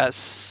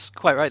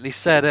quite rightly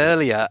said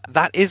earlier,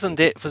 that isn't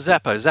it for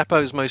Zeppo.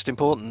 Zeppo's most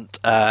important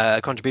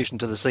contribution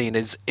to the scene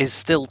is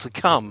still to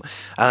come,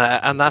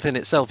 and that in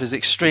itself is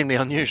extremely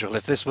unusual.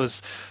 If this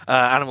was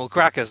Animal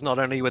Crackers, not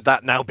only would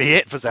that now be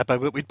it for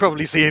Zeppo, but we'd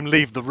probably see him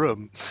leave the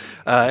room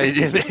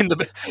in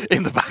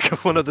the back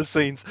of one of the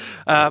scenes.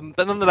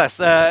 But nonetheless,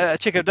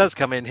 Chico does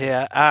come in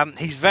here.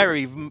 He's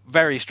very,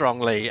 very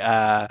strongly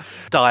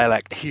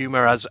dialect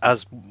humour,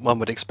 as one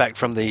would expect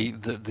from the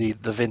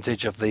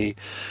vintage of the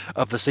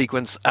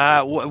sequence.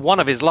 One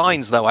of his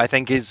lines, though, I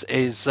think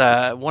is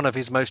one of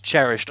his most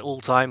cherished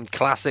all-time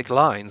classic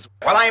lines.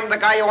 Well, I'm the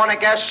guy you want to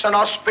guess, and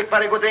I speak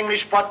very good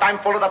English, but I'm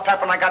full of the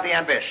pep and I got the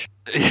ambition.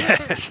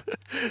 Yes.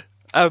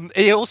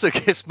 He also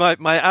gives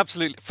my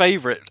absolute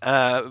favourite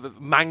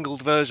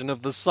mangled version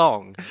of the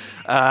song.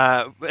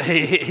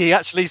 He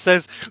actually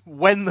says,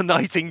 "When the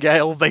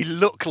nightingale, they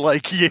look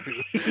like you,"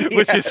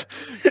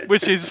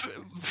 which is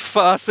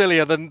far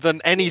sillier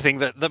than anything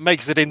that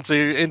makes it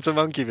into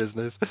Monkey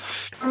Business.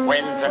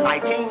 When the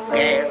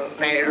nightingale,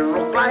 they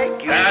look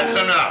like you. That's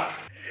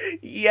enough.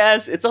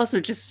 Yes, it's also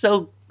just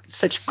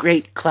such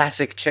great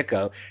classic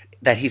Chico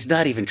that he's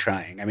not even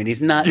trying. I mean,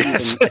 he's not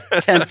even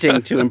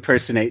attempting to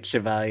impersonate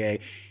Chevalier.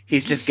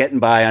 He's just getting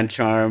by on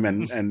charm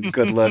and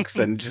good looks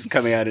and just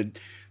coming out and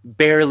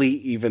barely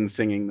even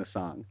singing the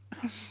song.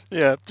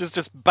 Yeah,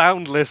 just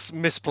boundless,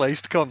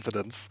 misplaced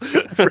confidence.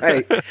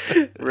 Right.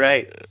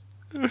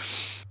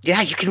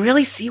 Yeah, you can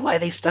really see why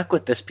they stuck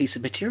with this piece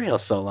of material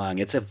so long.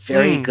 It's a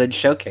very good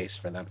showcase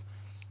for them.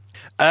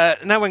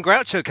 Now, when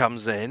Groucho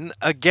comes in,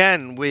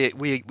 again,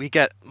 we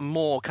get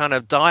more kind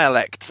of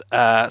dialect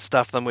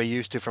stuff than we're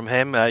used to from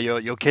him.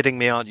 You're kidding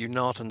me, aren't you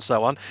not? And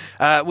so on.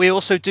 We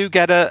also do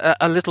get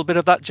a little bit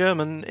of that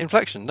German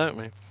inflection, don't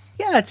we?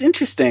 Yeah, it's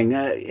interesting.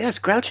 Yes,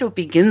 Groucho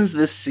begins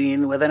this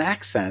scene with an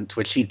accent,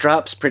 which he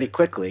drops pretty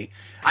quickly.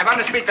 I want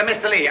to speak to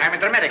Mr. Lee. I'm a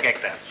dramatic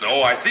actor.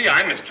 So I see.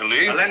 I'm Mr.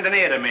 Lee. Well, lend an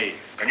ear to me.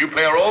 Can you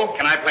play a role?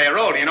 Can I play a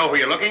role? Do you know who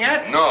you're looking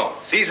at? No.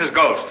 Caesar's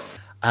ghost.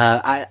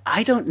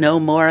 I don't know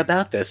more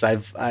about this.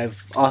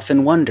 I've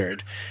often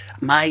wondered.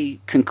 My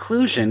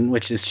conclusion,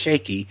 which is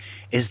shaky,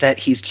 is that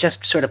he's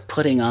just sort of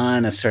putting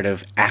on a sort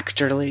of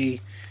actorly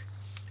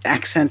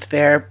accent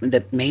there,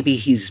 that maybe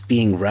he's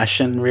being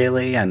Russian,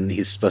 really, and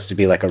he's supposed to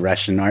be like a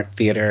Russian art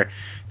theater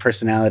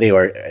personality,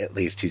 or at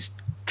least he's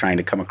trying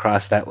to come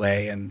across that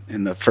way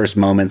in the first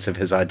moments of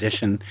his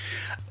audition.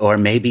 Or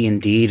maybe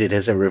indeed it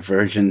is a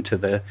reversion to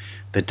the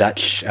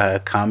Dutch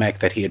comic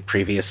that he had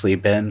previously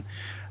been.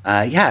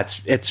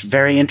 It's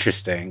very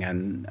interesting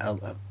and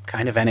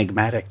kind of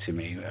enigmatic to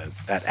me,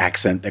 that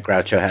accent that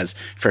Groucho has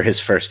for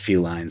his first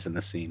few lines in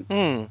the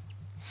scene.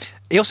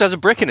 He also has a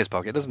brick in his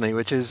pocket, doesn't he?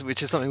 Which is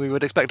something we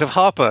would expect of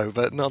Harpo,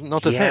 but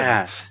not of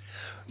him.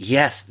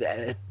 Yes,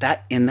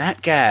 that in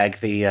that gag,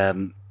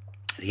 the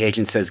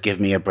agent says, "Give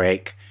me a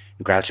break."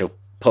 And Groucho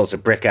pulls a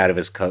brick out of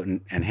his coat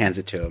and hands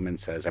it to him and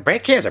says, "A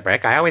brick? Here's a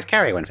brick. I always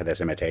carry one for this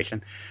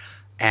imitation."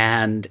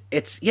 And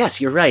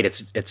yes, you're right.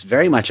 It's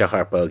very much a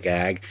Harpo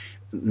gag.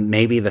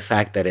 Maybe the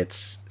fact that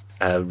it's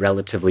a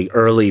relatively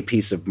early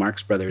piece of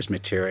Marx Brothers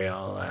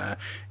material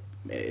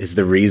is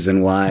the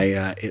reason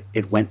why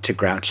it went to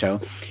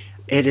Groucho.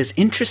 It is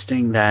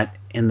interesting that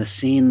in the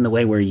scene, the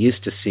way we're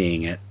used to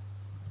seeing it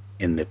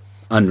in the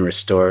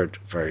unrestored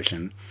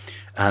version,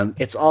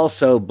 it's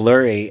also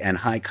blurry and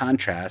high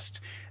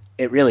contrast.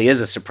 It really is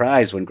a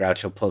surprise when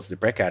Groucho pulls the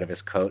brick out of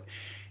his coat.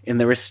 In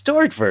the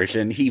restored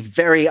version, he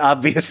very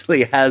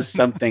obviously has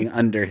something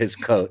under his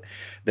coat.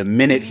 The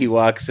minute he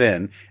walks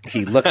in,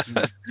 he looks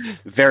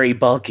very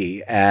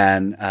bulky.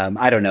 And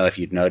I don't know if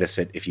you'd notice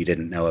it if you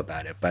didn't know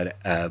about it. But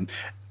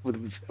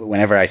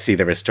whenever I see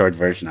the restored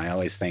version, I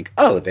always think,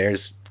 oh,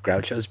 there's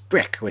Groucho's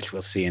brick, which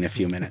we'll see in a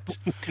few minutes.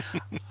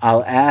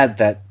 I'll add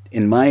that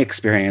in my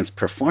experience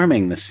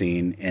performing the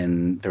scene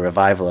in the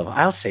revival of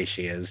I'll Say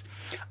She Is,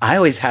 I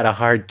always had a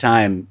hard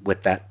time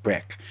with that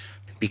brick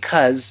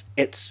because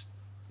it's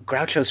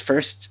Groucho's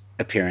first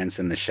appearance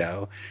in the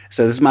show.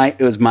 So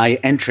it was my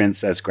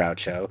entrance as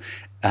Groucho.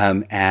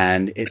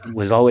 And it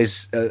was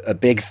always a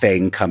big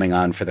thing coming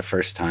on for the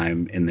first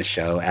time in the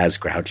show as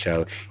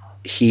Groucho.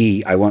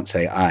 I won't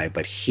say I,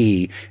 but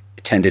he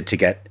tended to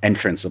get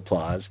entrance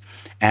applause.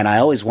 And I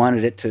always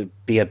wanted it to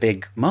be a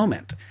big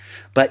moment.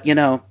 But,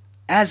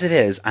 as it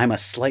is, I'm a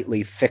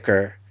slightly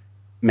thicker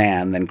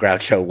man than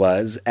Groucho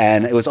was.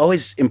 And it was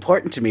always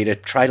important to me to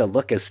try to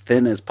look as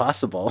thin as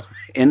possible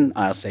in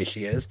I'll Say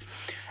She Is.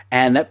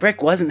 And that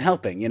brick wasn't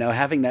helping,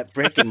 having that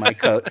brick in my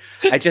coat.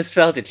 I just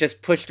felt it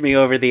just pushed me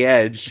over the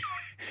edge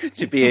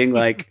to being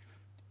like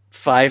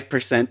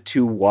 5%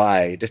 too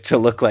wide to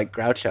look like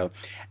Groucho.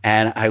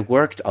 And I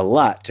worked a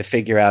lot to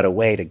figure out a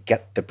way to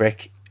get the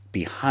brick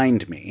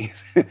behind me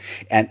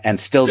and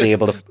still be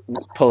able to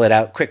pull it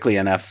out quickly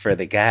enough for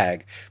the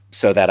gag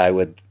so that I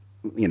would,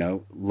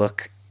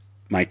 look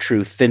my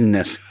true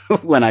thinness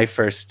when I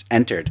first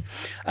entered.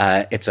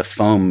 It's a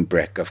foam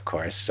brick, of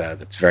course,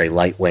 that's very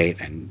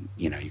lightweight, and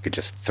you could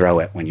just throw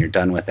it when you're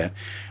done with it.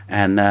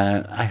 And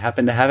I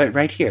happen to have it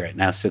right here. It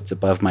now sits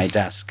above my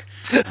desk,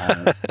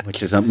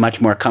 which is a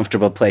much more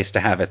comfortable place to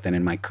have it than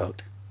in my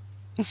coat.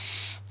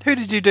 Who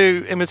did you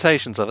do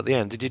imitations of at the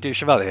end? Did you do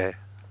Chevalier?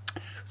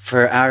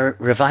 For our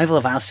revival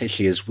of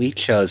Alsatias, we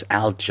chose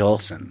Al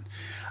Jolson.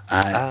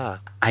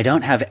 I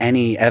don't have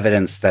any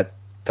evidence that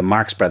the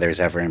Marx Brothers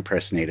ever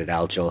impersonated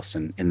Al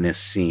Jolson in this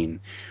scene,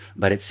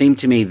 but it seemed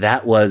to me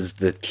that was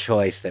the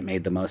choice that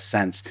made the most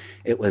sense.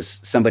 It was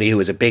somebody who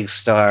was a big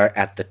star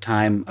at the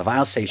time of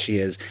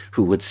Alsatias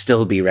who would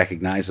still be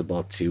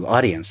recognizable to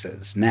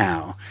audiences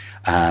now,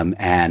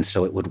 and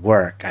so it would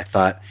work. I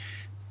thought,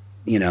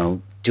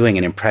 doing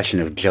an impression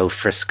of Joe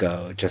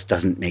Frisco just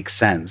doesn't make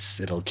sense.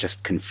 It'll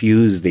just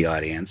confuse the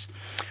audience.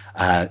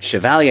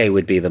 Chevalier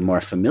would be the more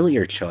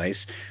familiar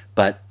choice,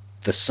 but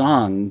the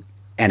song,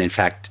 and in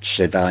fact,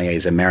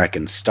 Chevalier's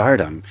American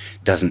stardom,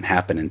 doesn't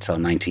happen until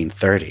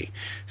 1930.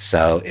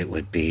 So it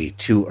would be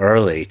too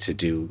early to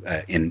do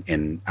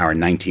in our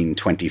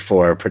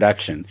 1924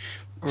 production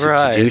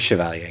to do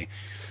Chevalier.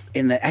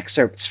 In the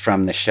excerpts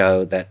from the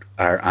show that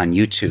are on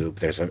YouTube,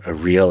 there's a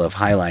reel of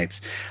highlights,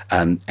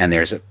 and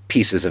there's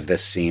pieces of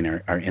this scene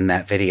are in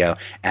that video.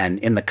 And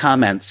in the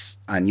comments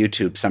on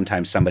YouTube,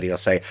 sometimes somebody will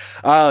say,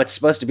 "Oh, it's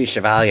supposed to be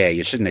Chevalier.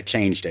 You shouldn't have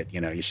changed it.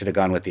 You should have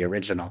gone with the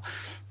original."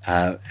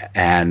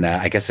 And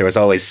I guess there was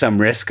always some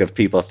risk of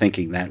people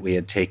thinking that we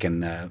had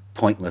taken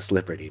pointless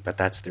liberty, but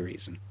that's the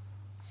reason.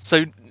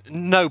 So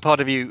no part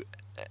of you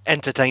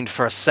entertained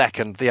for a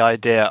second the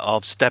idea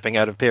of stepping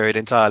out of period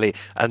entirely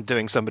and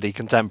doing somebody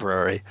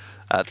contemporary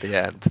at the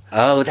end?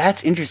 Oh,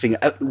 that's interesting.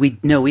 We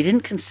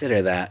didn't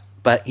consider that,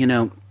 but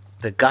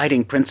the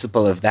guiding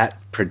principle of that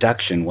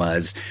production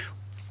was,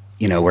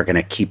 we're going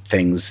to keep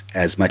things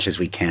as much as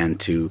we can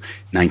to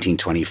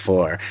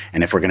 1924,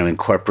 and if we're going to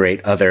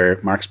incorporate other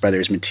Marx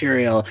Brothers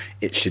material,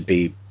 it should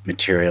be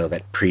material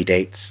that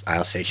predates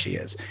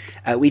Alsatias.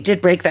 We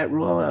did break that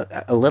rule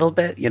a little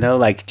bit,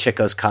 like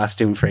Chico's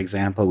costume, for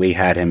example. We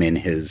had him in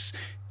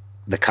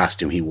the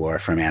costume he wore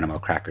from Animal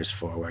Crackers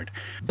Forward.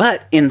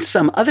 But in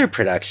some other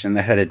production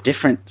that had a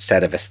different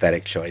set of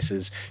aesthetic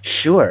choices,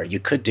 sure, you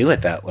could do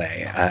it that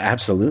way,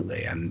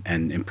 absolutely,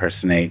 and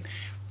impersonate,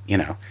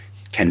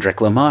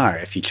 Kendrick Lamar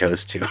if you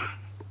chose to.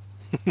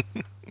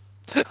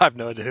 I have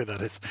no idea who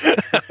that is.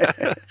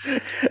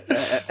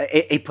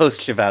 A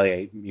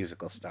post-Chevalier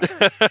musical star.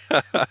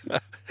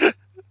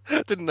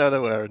 Didn't know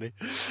there were any.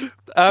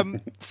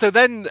 So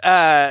then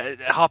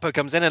Harpo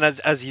comes in, and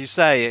as you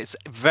say, it's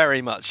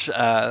very much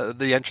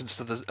the entrance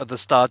of the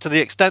star, to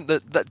the extent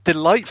that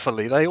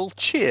delightfully they all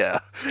cheer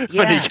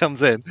when he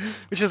comes in,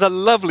 which is a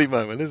lovely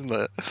moment, isn't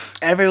it?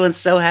 Everyone's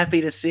so happy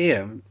to see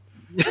him.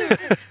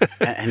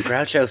 And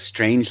Groucho,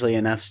 strangely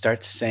enough,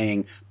 starts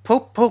saying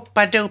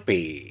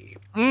 "poop-poop-a-dopey."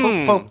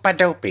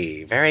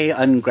 Poop-poop-a-dopey. Very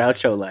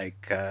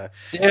un-Groucho-like.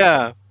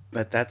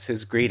 But that's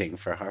his greeting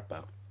for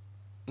Harpo.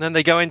 Then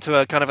they go into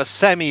a kind of a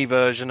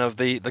semi-version of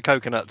the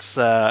Coconuts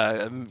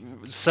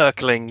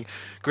circling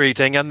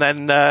greeting, and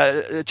then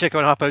Chico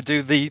and Harpo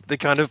do the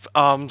kind of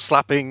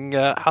arm-slapping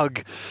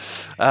hug.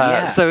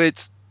 So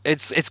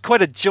it's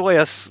quite a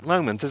joyous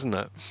moment, isn't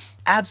it?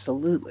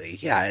 Absolutely.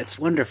 Yeah, it's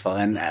wonderful.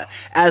 And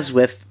as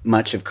with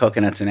much of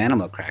Coconuts and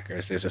Animal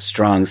Crackers, there's a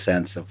strong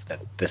sense of that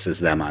this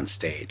is them on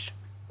stage.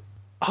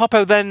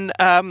 Harpo then,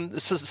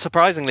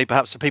 surprisingly,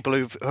 perhaps for people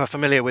who are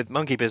familiar with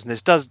Monkey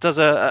Business, does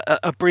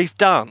a brief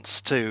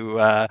dance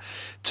to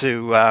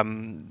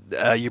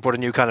You Brought a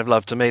New Kind of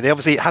Love to Me. They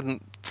obviously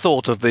hadn't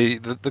thought of the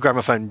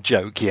gramophone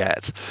joke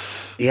yet.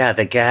 Yeah,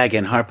 the gag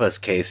in Harpo's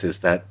case is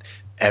that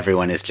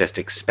everyone is just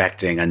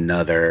expecting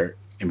another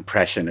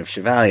impression of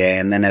Chevalier,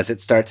 and then as it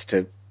starts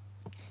to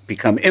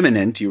become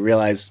imminent, you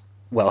realize,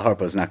 well,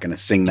 Harpo's not going to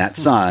sing that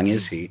song,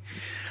 is he?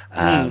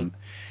 And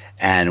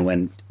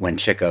when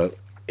Chico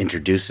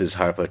introduces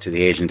Harpo to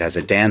the agent as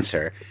a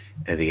dancer,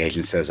 the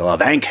agent says, "Well,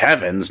 thank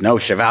heavens, no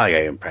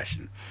Chevalier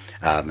impression."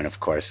 And of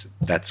course,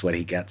 that's what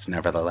he gets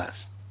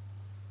nevertheless.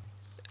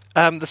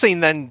 The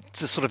scene then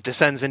sort of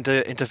descends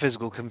into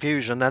physical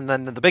confusion, and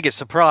then the biggest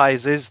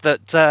surprise is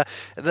that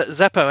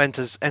Zeppo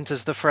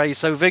enters the fray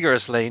so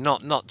vigorously,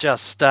 not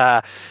just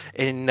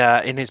in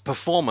his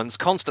performance,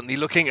 constantly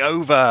looking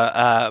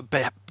over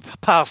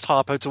past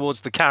Harpo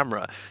towards the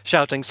camera,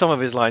 shouting some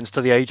of his lines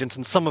to the agent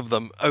and some of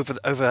them over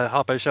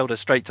Harpo's shoulder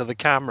straight to the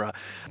camera.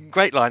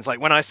 Great lines like,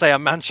 "When I say a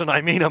mansion,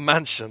 I mean a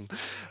mansion."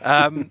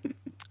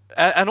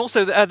 And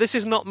also, this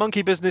is not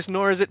Monkey Business,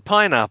 nor is it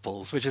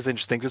Pineapples, which is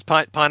interesting, because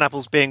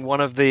Pineapples being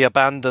one of the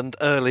abandoned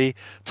early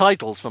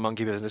titles for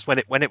Monkey Business,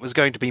 when it was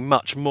going to be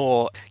much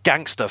more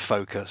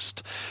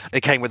gangster-focused.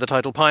 It came with the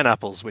title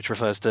Pineapples, which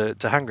refers to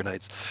hand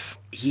grenades.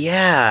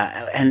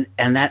 Yeah,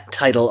 and that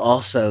title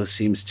also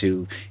seems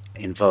to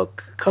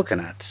invoke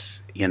Coconuts,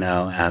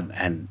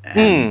 and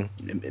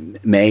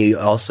may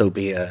also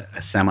be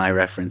a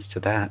semi-reference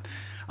to that.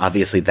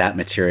 Obviously, that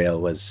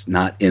material was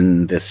not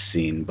in this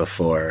scene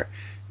before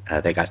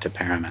they got to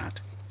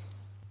Paramount.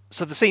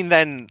 So the scene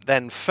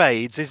then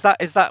fades. Is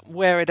that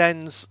where it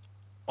ends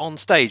on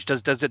stage?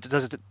 Does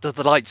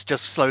the lights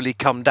just slowly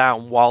come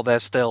down while they're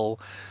still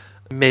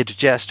mid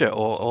gesture,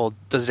 or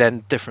does it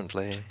end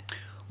differently?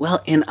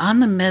 Well, On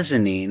the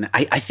Mezzanine,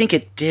 I think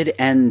it did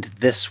end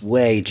this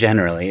way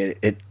generally.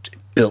 It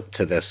built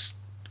to this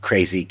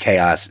crazy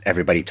chaos,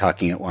 everybody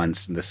talking at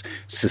once, and this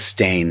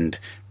sustained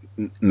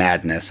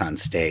madness on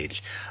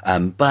stage.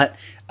 But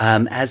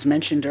as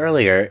mentioned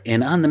earlier,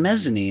 On the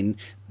Mezzanine,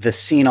 the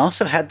scene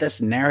also had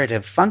this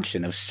narrative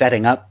function of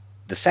setting up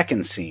the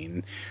second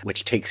scene,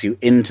 which takes you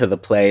into the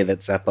play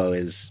that Zeppo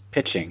is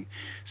pitching.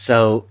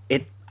 So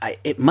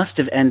it must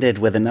have ended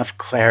with enough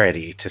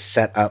clarity to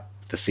set up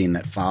the scene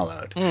that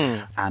followed.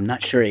 I'm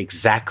not sure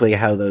exactly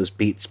how those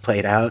beats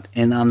played out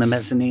On the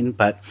Mezzanine,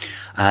 but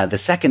the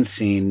second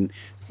scene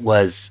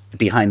was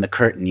behind the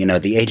curtain.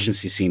 The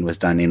agency scene was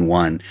done in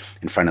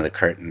front of the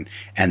curtain.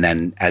 And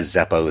then as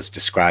Zeppo is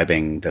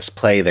describing this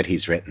play that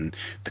he's written,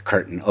 the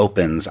curtain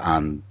opens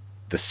on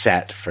the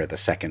set for the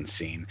second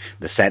scene.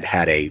 The set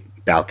had a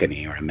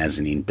balcony or a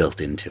mezzanine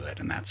built into it,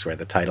 and that's where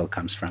the title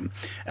comes from.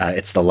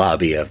 It's the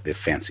lobby of the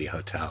fancy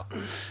hotel.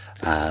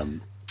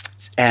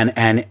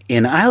 And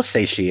in I'll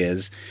Say She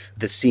Is,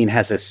 the scene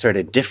has a sort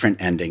of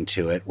different ending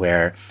to it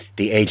where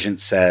the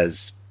agent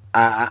says,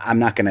 I'm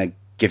not going to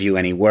give you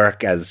any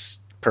work as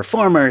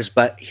performers,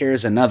 but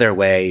here's another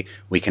way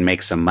we can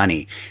make some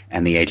money.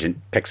 And the agent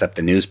picks up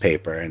the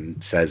newspaper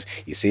and says,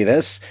 you see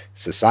this?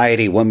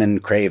 Society woman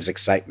craves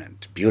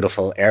excitement.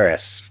 Beautiful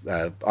heiress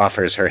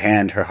offers her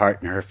hand, her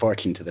heart, and her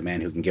fortune to the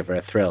man who can give her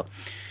a thrill.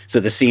 So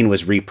the scene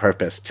was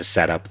repurposed to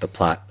set up the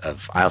plot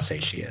of I'll Say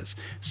She Is,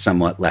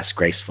 somewhat less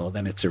graceful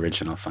than its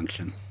original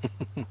function.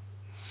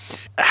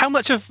 How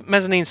much of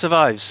Mezzanine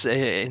survives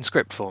in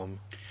script form?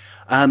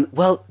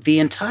 Well, the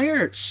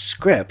entire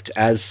script,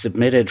 as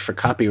submitted for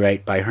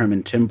copyright by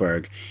Herman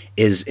Timberg,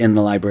 is in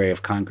the Library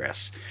of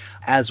Congress.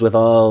 As with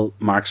all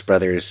Marx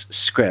Brothers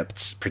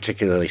scripts,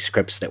 particularly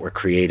scripts that were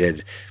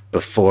created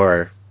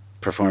before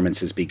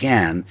performances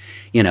began,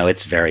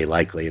 it's very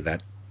likely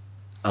that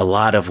a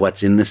lot of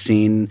what's in the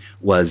scene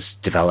was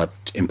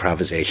developed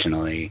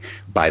improvisationally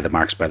by the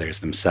Marx Brothers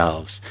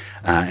themselves.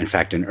 In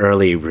fact, an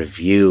early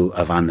review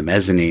of On the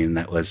Mezzanine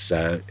that was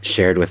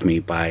shared with me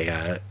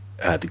by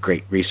the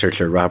great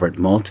researcher Robert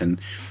Moulton,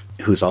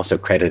 who's also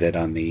credited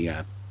on the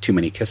Too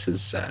Many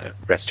Kisses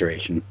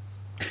restoration,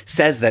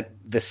 says that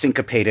the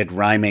syncopated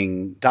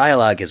rhyming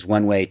dialogue is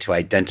one way to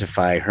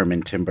identify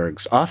Herman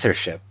Timberg's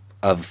authorship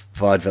of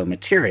vaudeville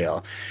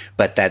material,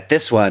 but that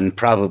this one,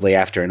 probably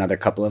after another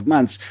couple of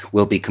months,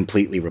 will be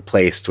completely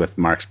replaced with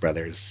Marx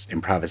Brothers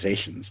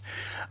improvisations.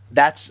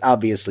 That's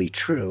obviously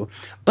true,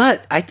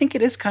 but I think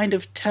it is kind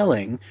of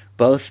telling,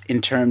 both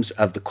in terms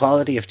of the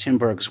quality of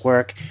Timberg's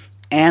work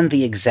and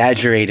the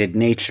exaggerated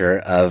nature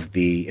of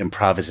the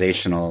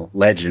improvisational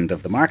legend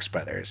of the Marx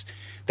Brothers,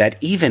 that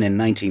even in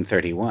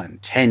 1931,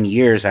 10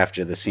 years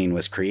after the scene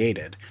was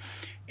created,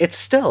 it's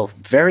still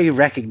very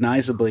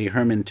recognizably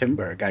Herman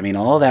Timberg. I mean,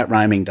 all that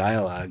rhyming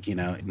dialogue,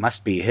 it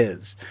must be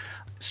his.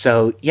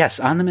 So, yes,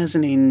 On the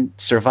Mezzanine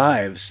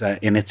survives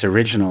in its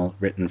original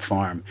written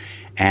form,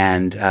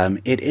 and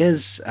it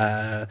is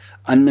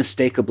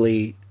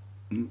unmistakably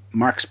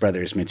Marx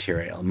Brothers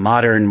material,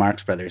 modern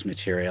Marx Brothers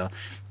material,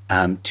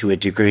 to a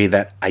degree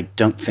that I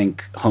don't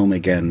think Home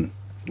Again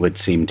would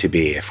seem to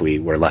be if we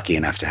were lucky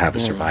enough to have a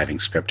surviving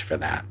script for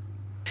that.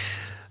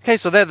 Okay,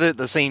 so there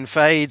the scene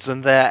fades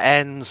and there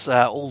ends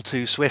all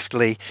too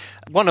swiftly.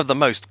 One of the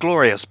most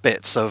glorious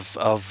bits of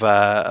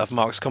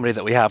Marx comedy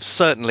that we have,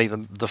 certainly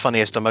the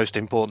funniest and most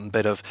important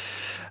bit of,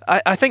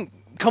 I think,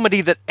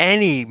 comedy that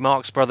any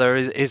Marx brother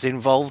is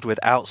involved with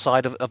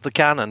outside of the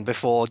canon,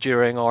 before,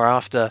 during, or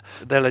after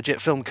their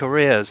legit film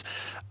careers.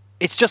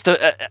 It's just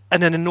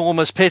an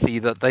enormous pity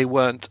that they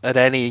weren't at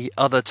any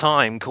other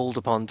time called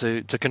upon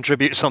to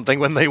contribute something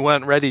when they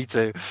weren't ready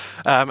to.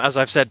 As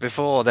I've said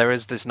before, there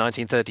is this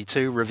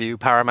 1932 review,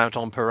 Paramount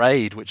on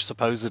Parade, which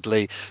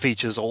supposedly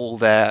features all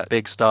their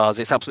big stars.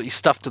 It's absolutely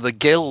stuffed to the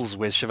gills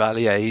with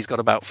Chevalier. He's got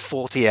about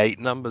 48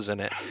 numbers in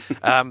it.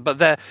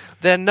 But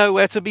they're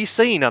nowhere to be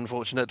seen,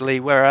 unfortunately,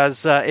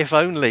 whereas if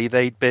only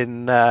they'd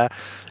been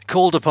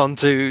called upon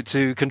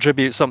to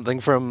contribute something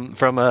from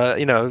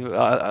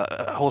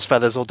horse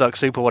feathers or duck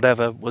soup or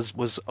whatever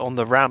was on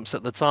the ramps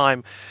at the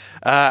time,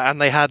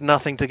 and they had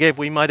nothing to give,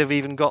 we might have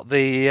even got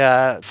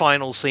the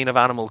final scene of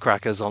Animal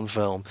Crackers on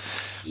film.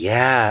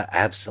 Yeah,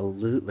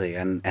 absolutely.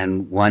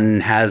 And one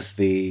has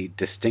the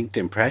distinct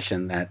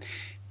impression that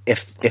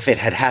if it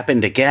had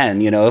happened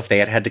again, if they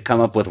had to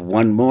come up with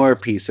one more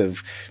piece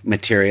of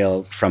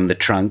material from the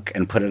trunk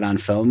and put it on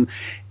film,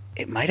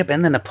 it might have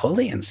been the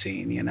Napoleon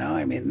scene,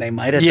 I mean, they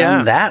might have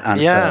done that on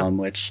film,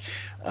 which,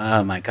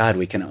 oh my God,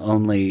 we can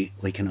only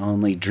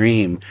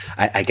dream.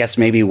 I guess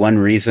maybe one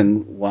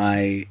reason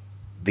why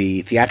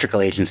the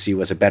Theatrical Agency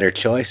was a better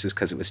choice is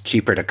because it was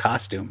cheaper to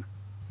costume.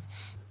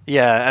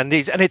 Yeah, and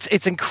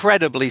it's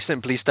incredibly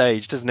simply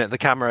staged, isn't it? The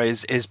camera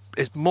is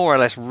more or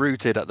less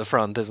rooted at the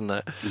front, isn't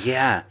it?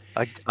 Yeah.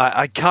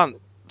 I can't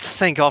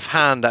think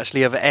offhand,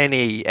 actually, of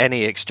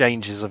any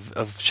exchanges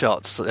of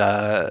shots.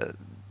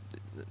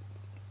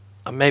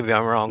 Maybe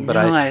I'm wrong,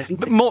 but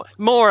but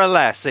more or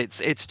less,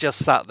 it's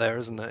just sat there,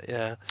 isn't it?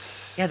 Yeah.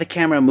 Yeah, the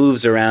camera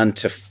moves around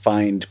to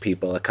find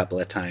people a couple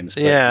of times.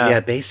 But yeah,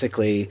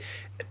 basically,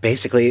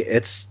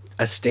 it's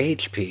a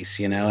stage piece,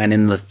 And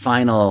in the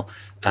final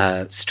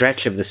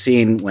stretch of the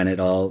scene, when it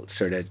all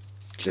sort of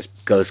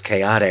just goes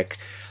chaotic,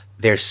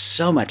 there's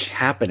so much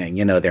happening.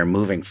 They're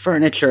moving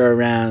furniture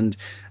around.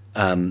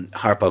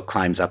 Harpo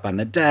climbs up on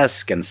the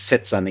desk and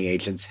sits on the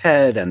agent's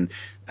head, and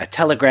a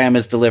telegram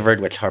is delivered,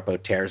 which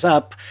Harpo tears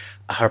up.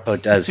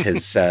 Harpo does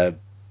his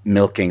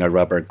milking a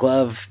rubber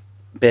glove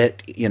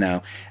bit,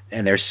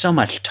 and there's so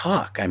much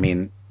talk. I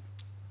mean,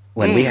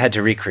 when we had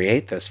to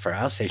recreate this for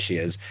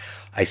Alsatias,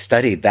 I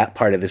studied that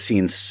part of the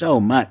scene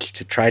so much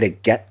to try to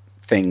get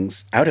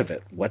things out of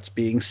it. What's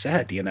being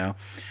said,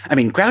 I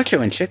mean,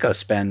 Groucho and Chico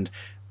spend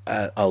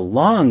a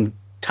long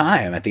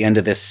time at the end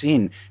of this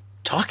scene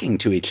talking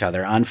to each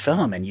other on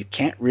film, and you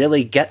can't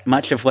really get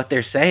much of what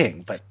they're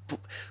saying. But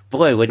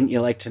boy, wouldn't you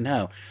like to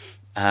know?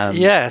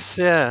 Yes,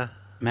 yeah.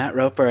 Matt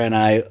Roper and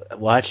I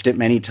watched it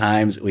many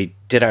times. We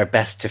did our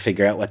best to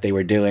figure out what they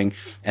were doing,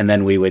 and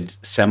then we would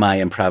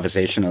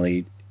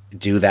semi-improvisationally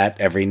do that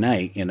every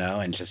night,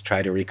 and just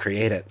try to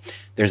recreate it.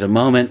 There's a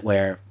moment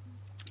where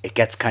it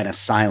gets kind of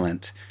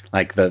silent,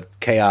 like the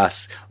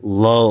chaos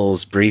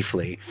lulls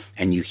briefly,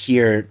 and you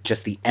hear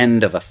just the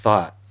end of a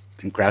thought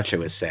that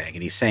Groucho is saying,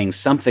 and he's saying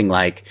something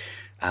like,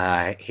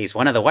 he's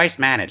one of the worst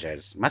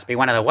managers. Must be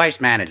one of the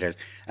worst managers.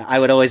 I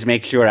would always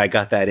make sure I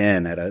got that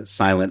in at a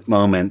silent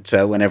moment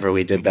whenever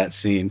we did that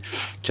scene,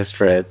 just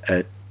for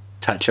a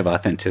touch of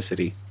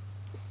authenticity.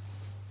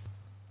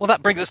 Well,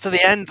 that brings us to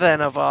the end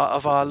then of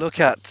our look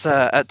at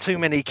Too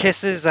Many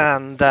Kisses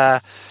and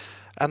the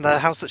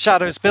House That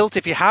Shadows Built.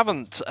 If you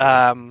haven't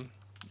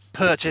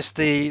purchased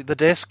the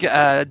disc,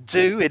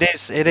 do. It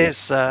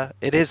is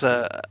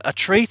a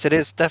treat. It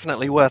is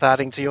definitely worth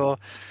adding to your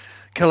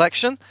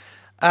collection.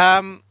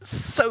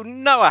 So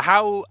Noah,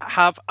 how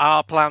have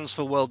our plans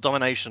for world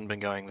domination been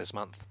going this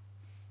month?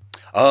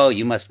 Oh,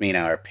 you must mean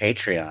our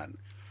Patreon.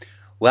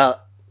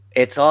 Well,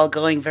 it's all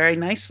going very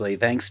nicely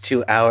thanks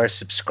to our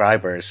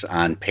subscribers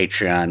on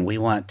Patreon. We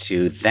want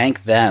to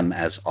thank them,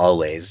 as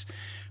always,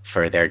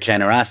 for their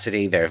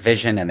generosity, their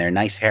vision, and their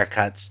nice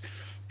haircuts,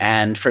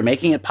 and for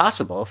making it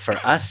possible for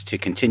us to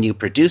continue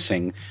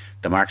producing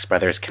the Marx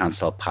Brothers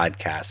Council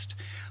podcast.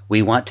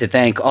 We want to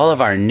thank all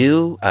of our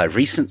new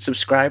recent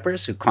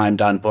subscribers who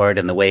climbed on board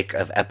in the wake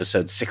of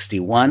episode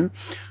 61,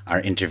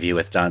 our interview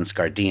with Don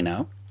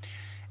Scardino.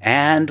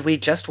 And we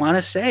just want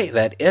to say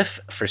that if,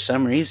 for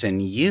some reason,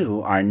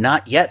 you are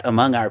not yet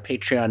among our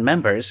Patreon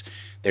members,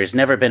 there's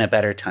never been a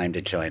better time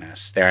to join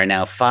us. There are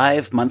now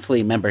 5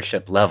 monthly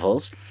membership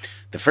levels,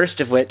 the first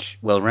of which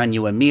will run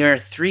you a mere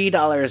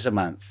 $3 a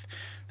month.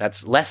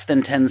 That's less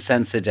than 10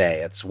 cents a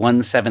day. It's 1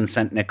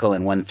 7-cent nickel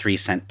and 1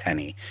 3-cent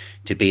penny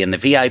to be in the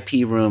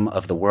VIP room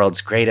of the world's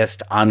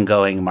greatest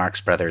ongoing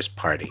Marx Brothers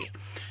party.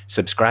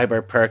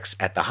 Subscriber perks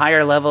at the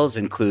higher levels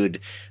include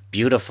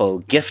beautiful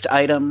gift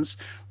items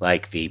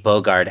like the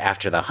Bogart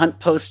After the Hunt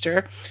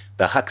poster,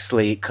 the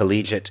Huxley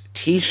Collegiate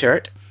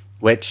T-shirt,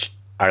 which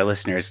our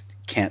listeners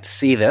can't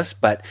see this,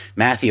 but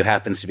Matthew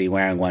happens to be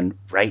wearing one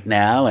right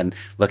now and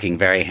looking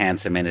very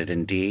handsome in it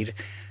indeed.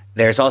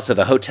 There's also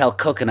the Hotel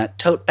Coconut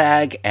tote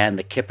bag and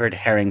the Kippered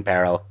Herring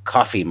Barrel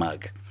coffee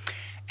mug.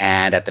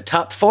 And at the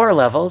top 4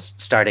 levels,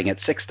 starting at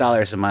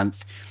 $6 a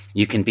month,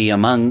 you can be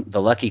among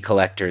the lucky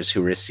collectors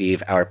who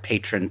receive our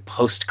patron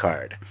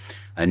postcard,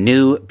 a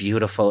new,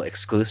 beautiful,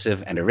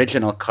 exclusive, and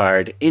original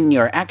card in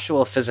your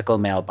actual physical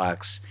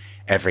mailbox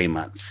every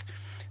month.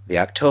 The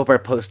October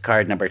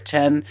postcard number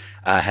 10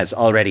 has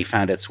already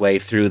found its way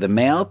through the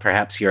mail.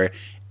 Perhaps you're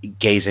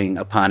gazing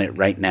upon it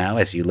right now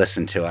as you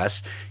listen to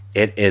us.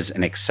 It is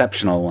an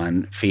exceptional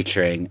one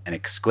featuring an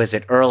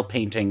exquisite Earl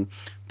painting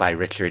by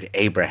Richard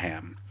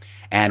Abraham.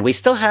 And we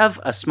still have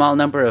a small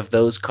number of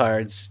those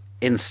cards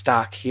in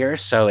stock here,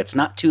 so it's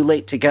not too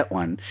late to get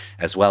one,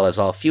 as well as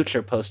all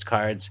future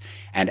postcards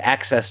and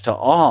access to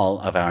all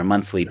of our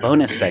monthly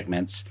bonus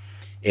segments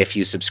if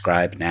you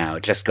subscribe now.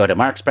 Just go to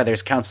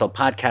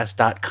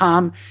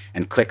marxbrotherscouncilpodcast.com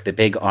and click the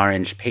big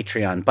orange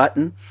Patreon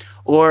button,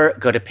 or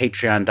go to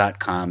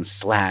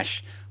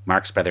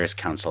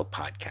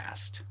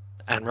patreon.com/marxbrotherscouncilpodcast.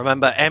 And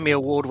remember, Emmy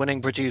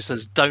Award-winning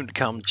producers don't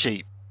come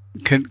cheap.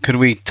 Could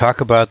we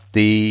talk about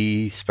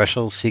the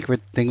special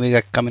secret thing we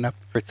got coming up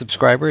for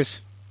subscribers?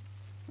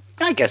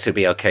 I guess it'd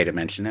be okay to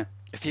mention it.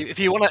 If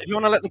you want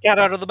to let the cat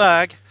out of the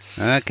bag.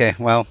 Okay,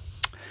 well,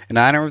 in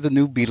honor of the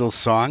new Beatles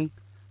song,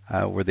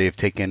 where they've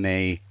taken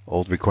a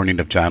old recording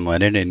of John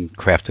Lennon and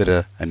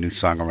crafted a new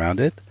song around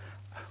it,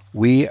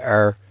 we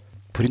are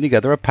putting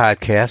together a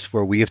podcast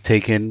where we have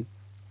taken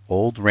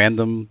old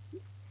random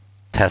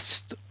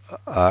test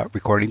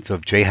recordings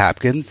of Jay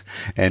Hopkins,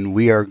 and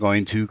we are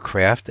going to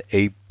craft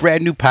a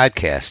brand new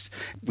podcast.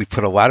 We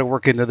put a lot of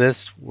work into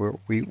this.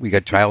 We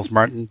got Giles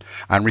Martin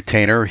on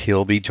retainer.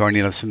 He'll be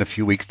joining us in a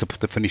few weeks to put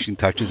the finishing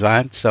touches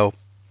on. So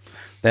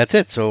that's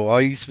it. So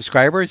all you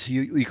subscribers,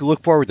 you can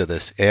look forward to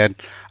this. And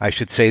I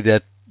should say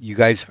that you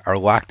guys are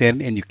locked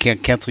in and you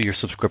can't cancel your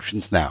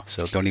subscriptions now.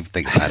 So don't even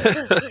think about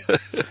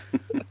it.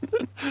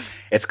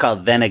 It's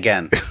called Then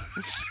Again.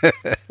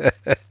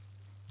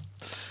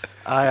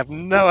 I have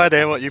no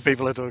idea what you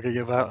people are talking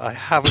about. I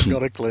haven't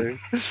got a clue.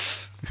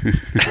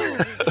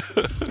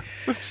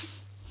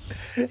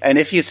 And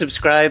if you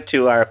subscribe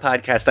to our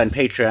podcast on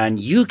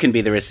Patreon, you can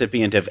be the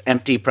recipient of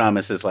empty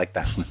promises like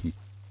that one.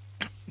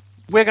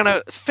 We're going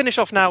to finish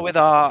off now with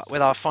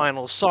our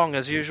final song,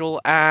 as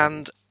usual,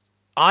 and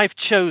I've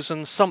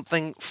chosen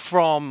something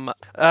from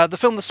the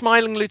film The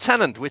Smiling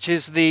Lieutenant, which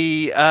is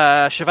the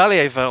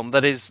Chevalier film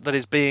that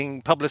is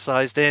being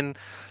publicised in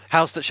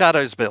House That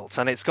Shadows Built,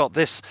 and it's got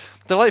this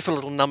delightful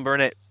little number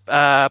in it,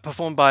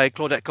 performed by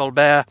Claudette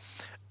Colbert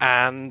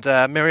and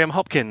Miriam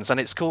Hopkins, and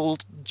it's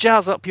called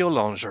Jazz Up Your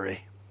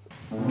Lingerie.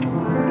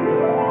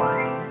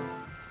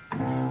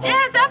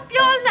 Jazz up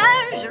your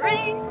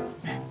lingerie,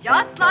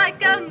 just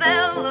like a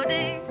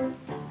melody.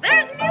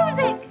 There's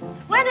music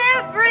when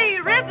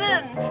every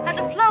ribbon has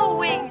a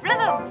flowing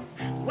rhythm.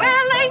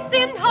 We're lace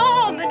in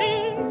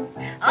harmony,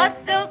 a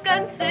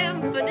silken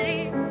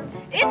symphony.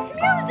 It's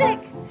music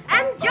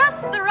and just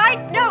the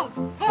right note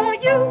for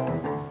you.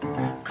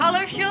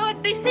 Color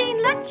should be seen,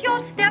 let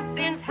your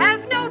step-ins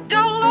have no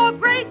dull or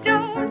gray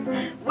tones.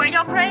 Wear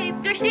your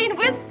crepe de chine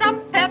with some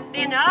pep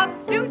in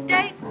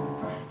up-to-date.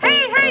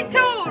 Hey, hey,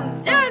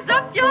 tune, jazz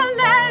up your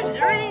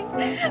lingerie,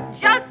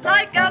 just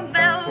like a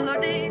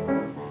melody.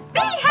 Be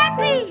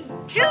happy,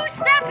 choose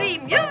snappy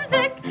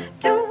music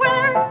to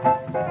wear.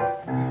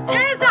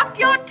 Jazz up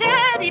your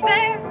teddy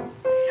bear.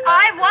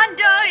 I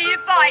wonder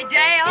if I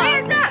dare.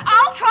 Jazz up.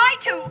 I'll try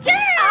to.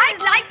 Jazz. I'd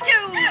like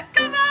to.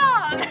 Come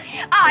on.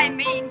 I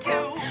mean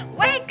to.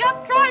 Wake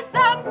up, try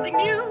something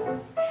new.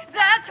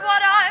 That's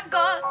what I've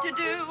got to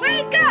do.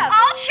 Wake up.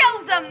 I'll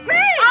show them.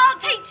 Great. I'll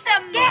teach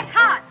them. Get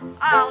hot.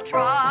 I'll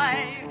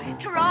try.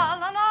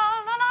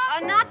 Tra-la-la-la-la.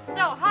 Not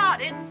so hot.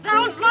 It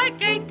sounds like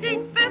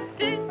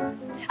 1850.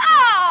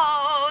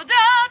 Oh,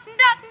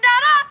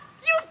 da-da-da-da.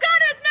 You've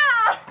got it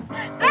now.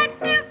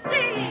 That's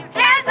nifty.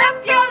 Jazz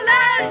up your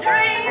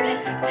lingerie,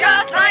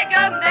 just like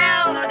a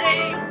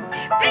melody.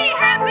 Be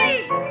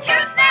happy,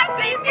 choose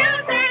snappy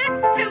music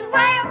to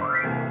wear.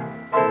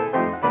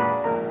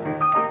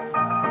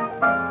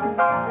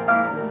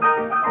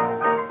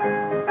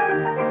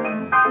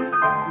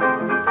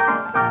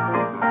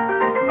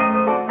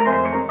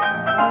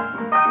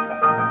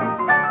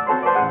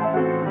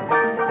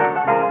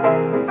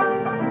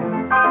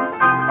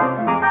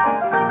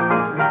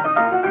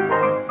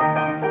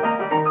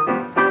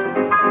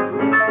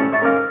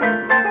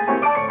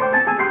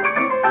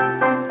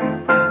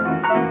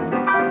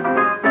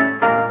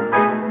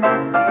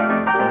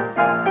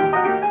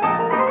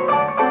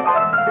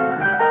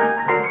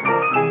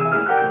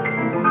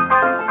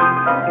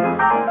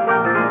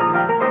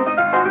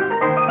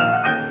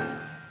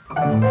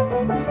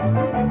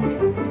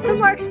 The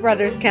Marx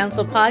Brothers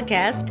Council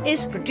podcast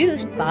is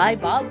produced by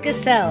Bob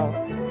Gassell.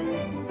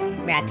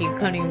 Matthew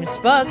Cunningham's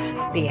books,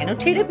 The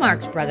Annotated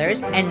Marx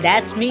Brothers, and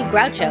That's Me,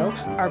 Groucho,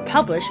 are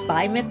published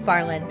by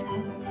McFarland.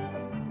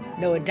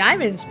 Noah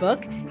Diamond's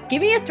book,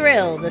 Give Me a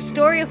Thrill, The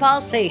Story of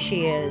I'll Say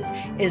She is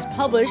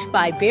published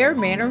by Bear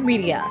Manor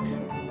Media.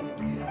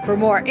 For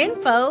more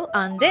info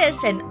on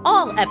this and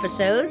all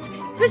episodes,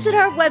 visit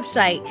our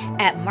website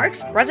at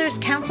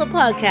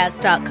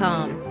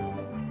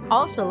marxbrotherscouncilpodcast.com.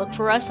 Also look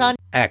for us on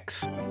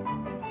X.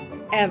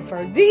 And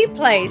for the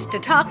place to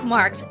talk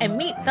Marx and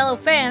meet fellow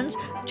fans,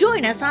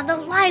 join us on the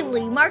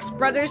lively Marx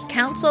Brothers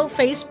Council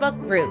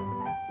Facebook group.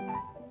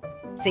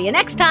 See you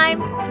next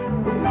time!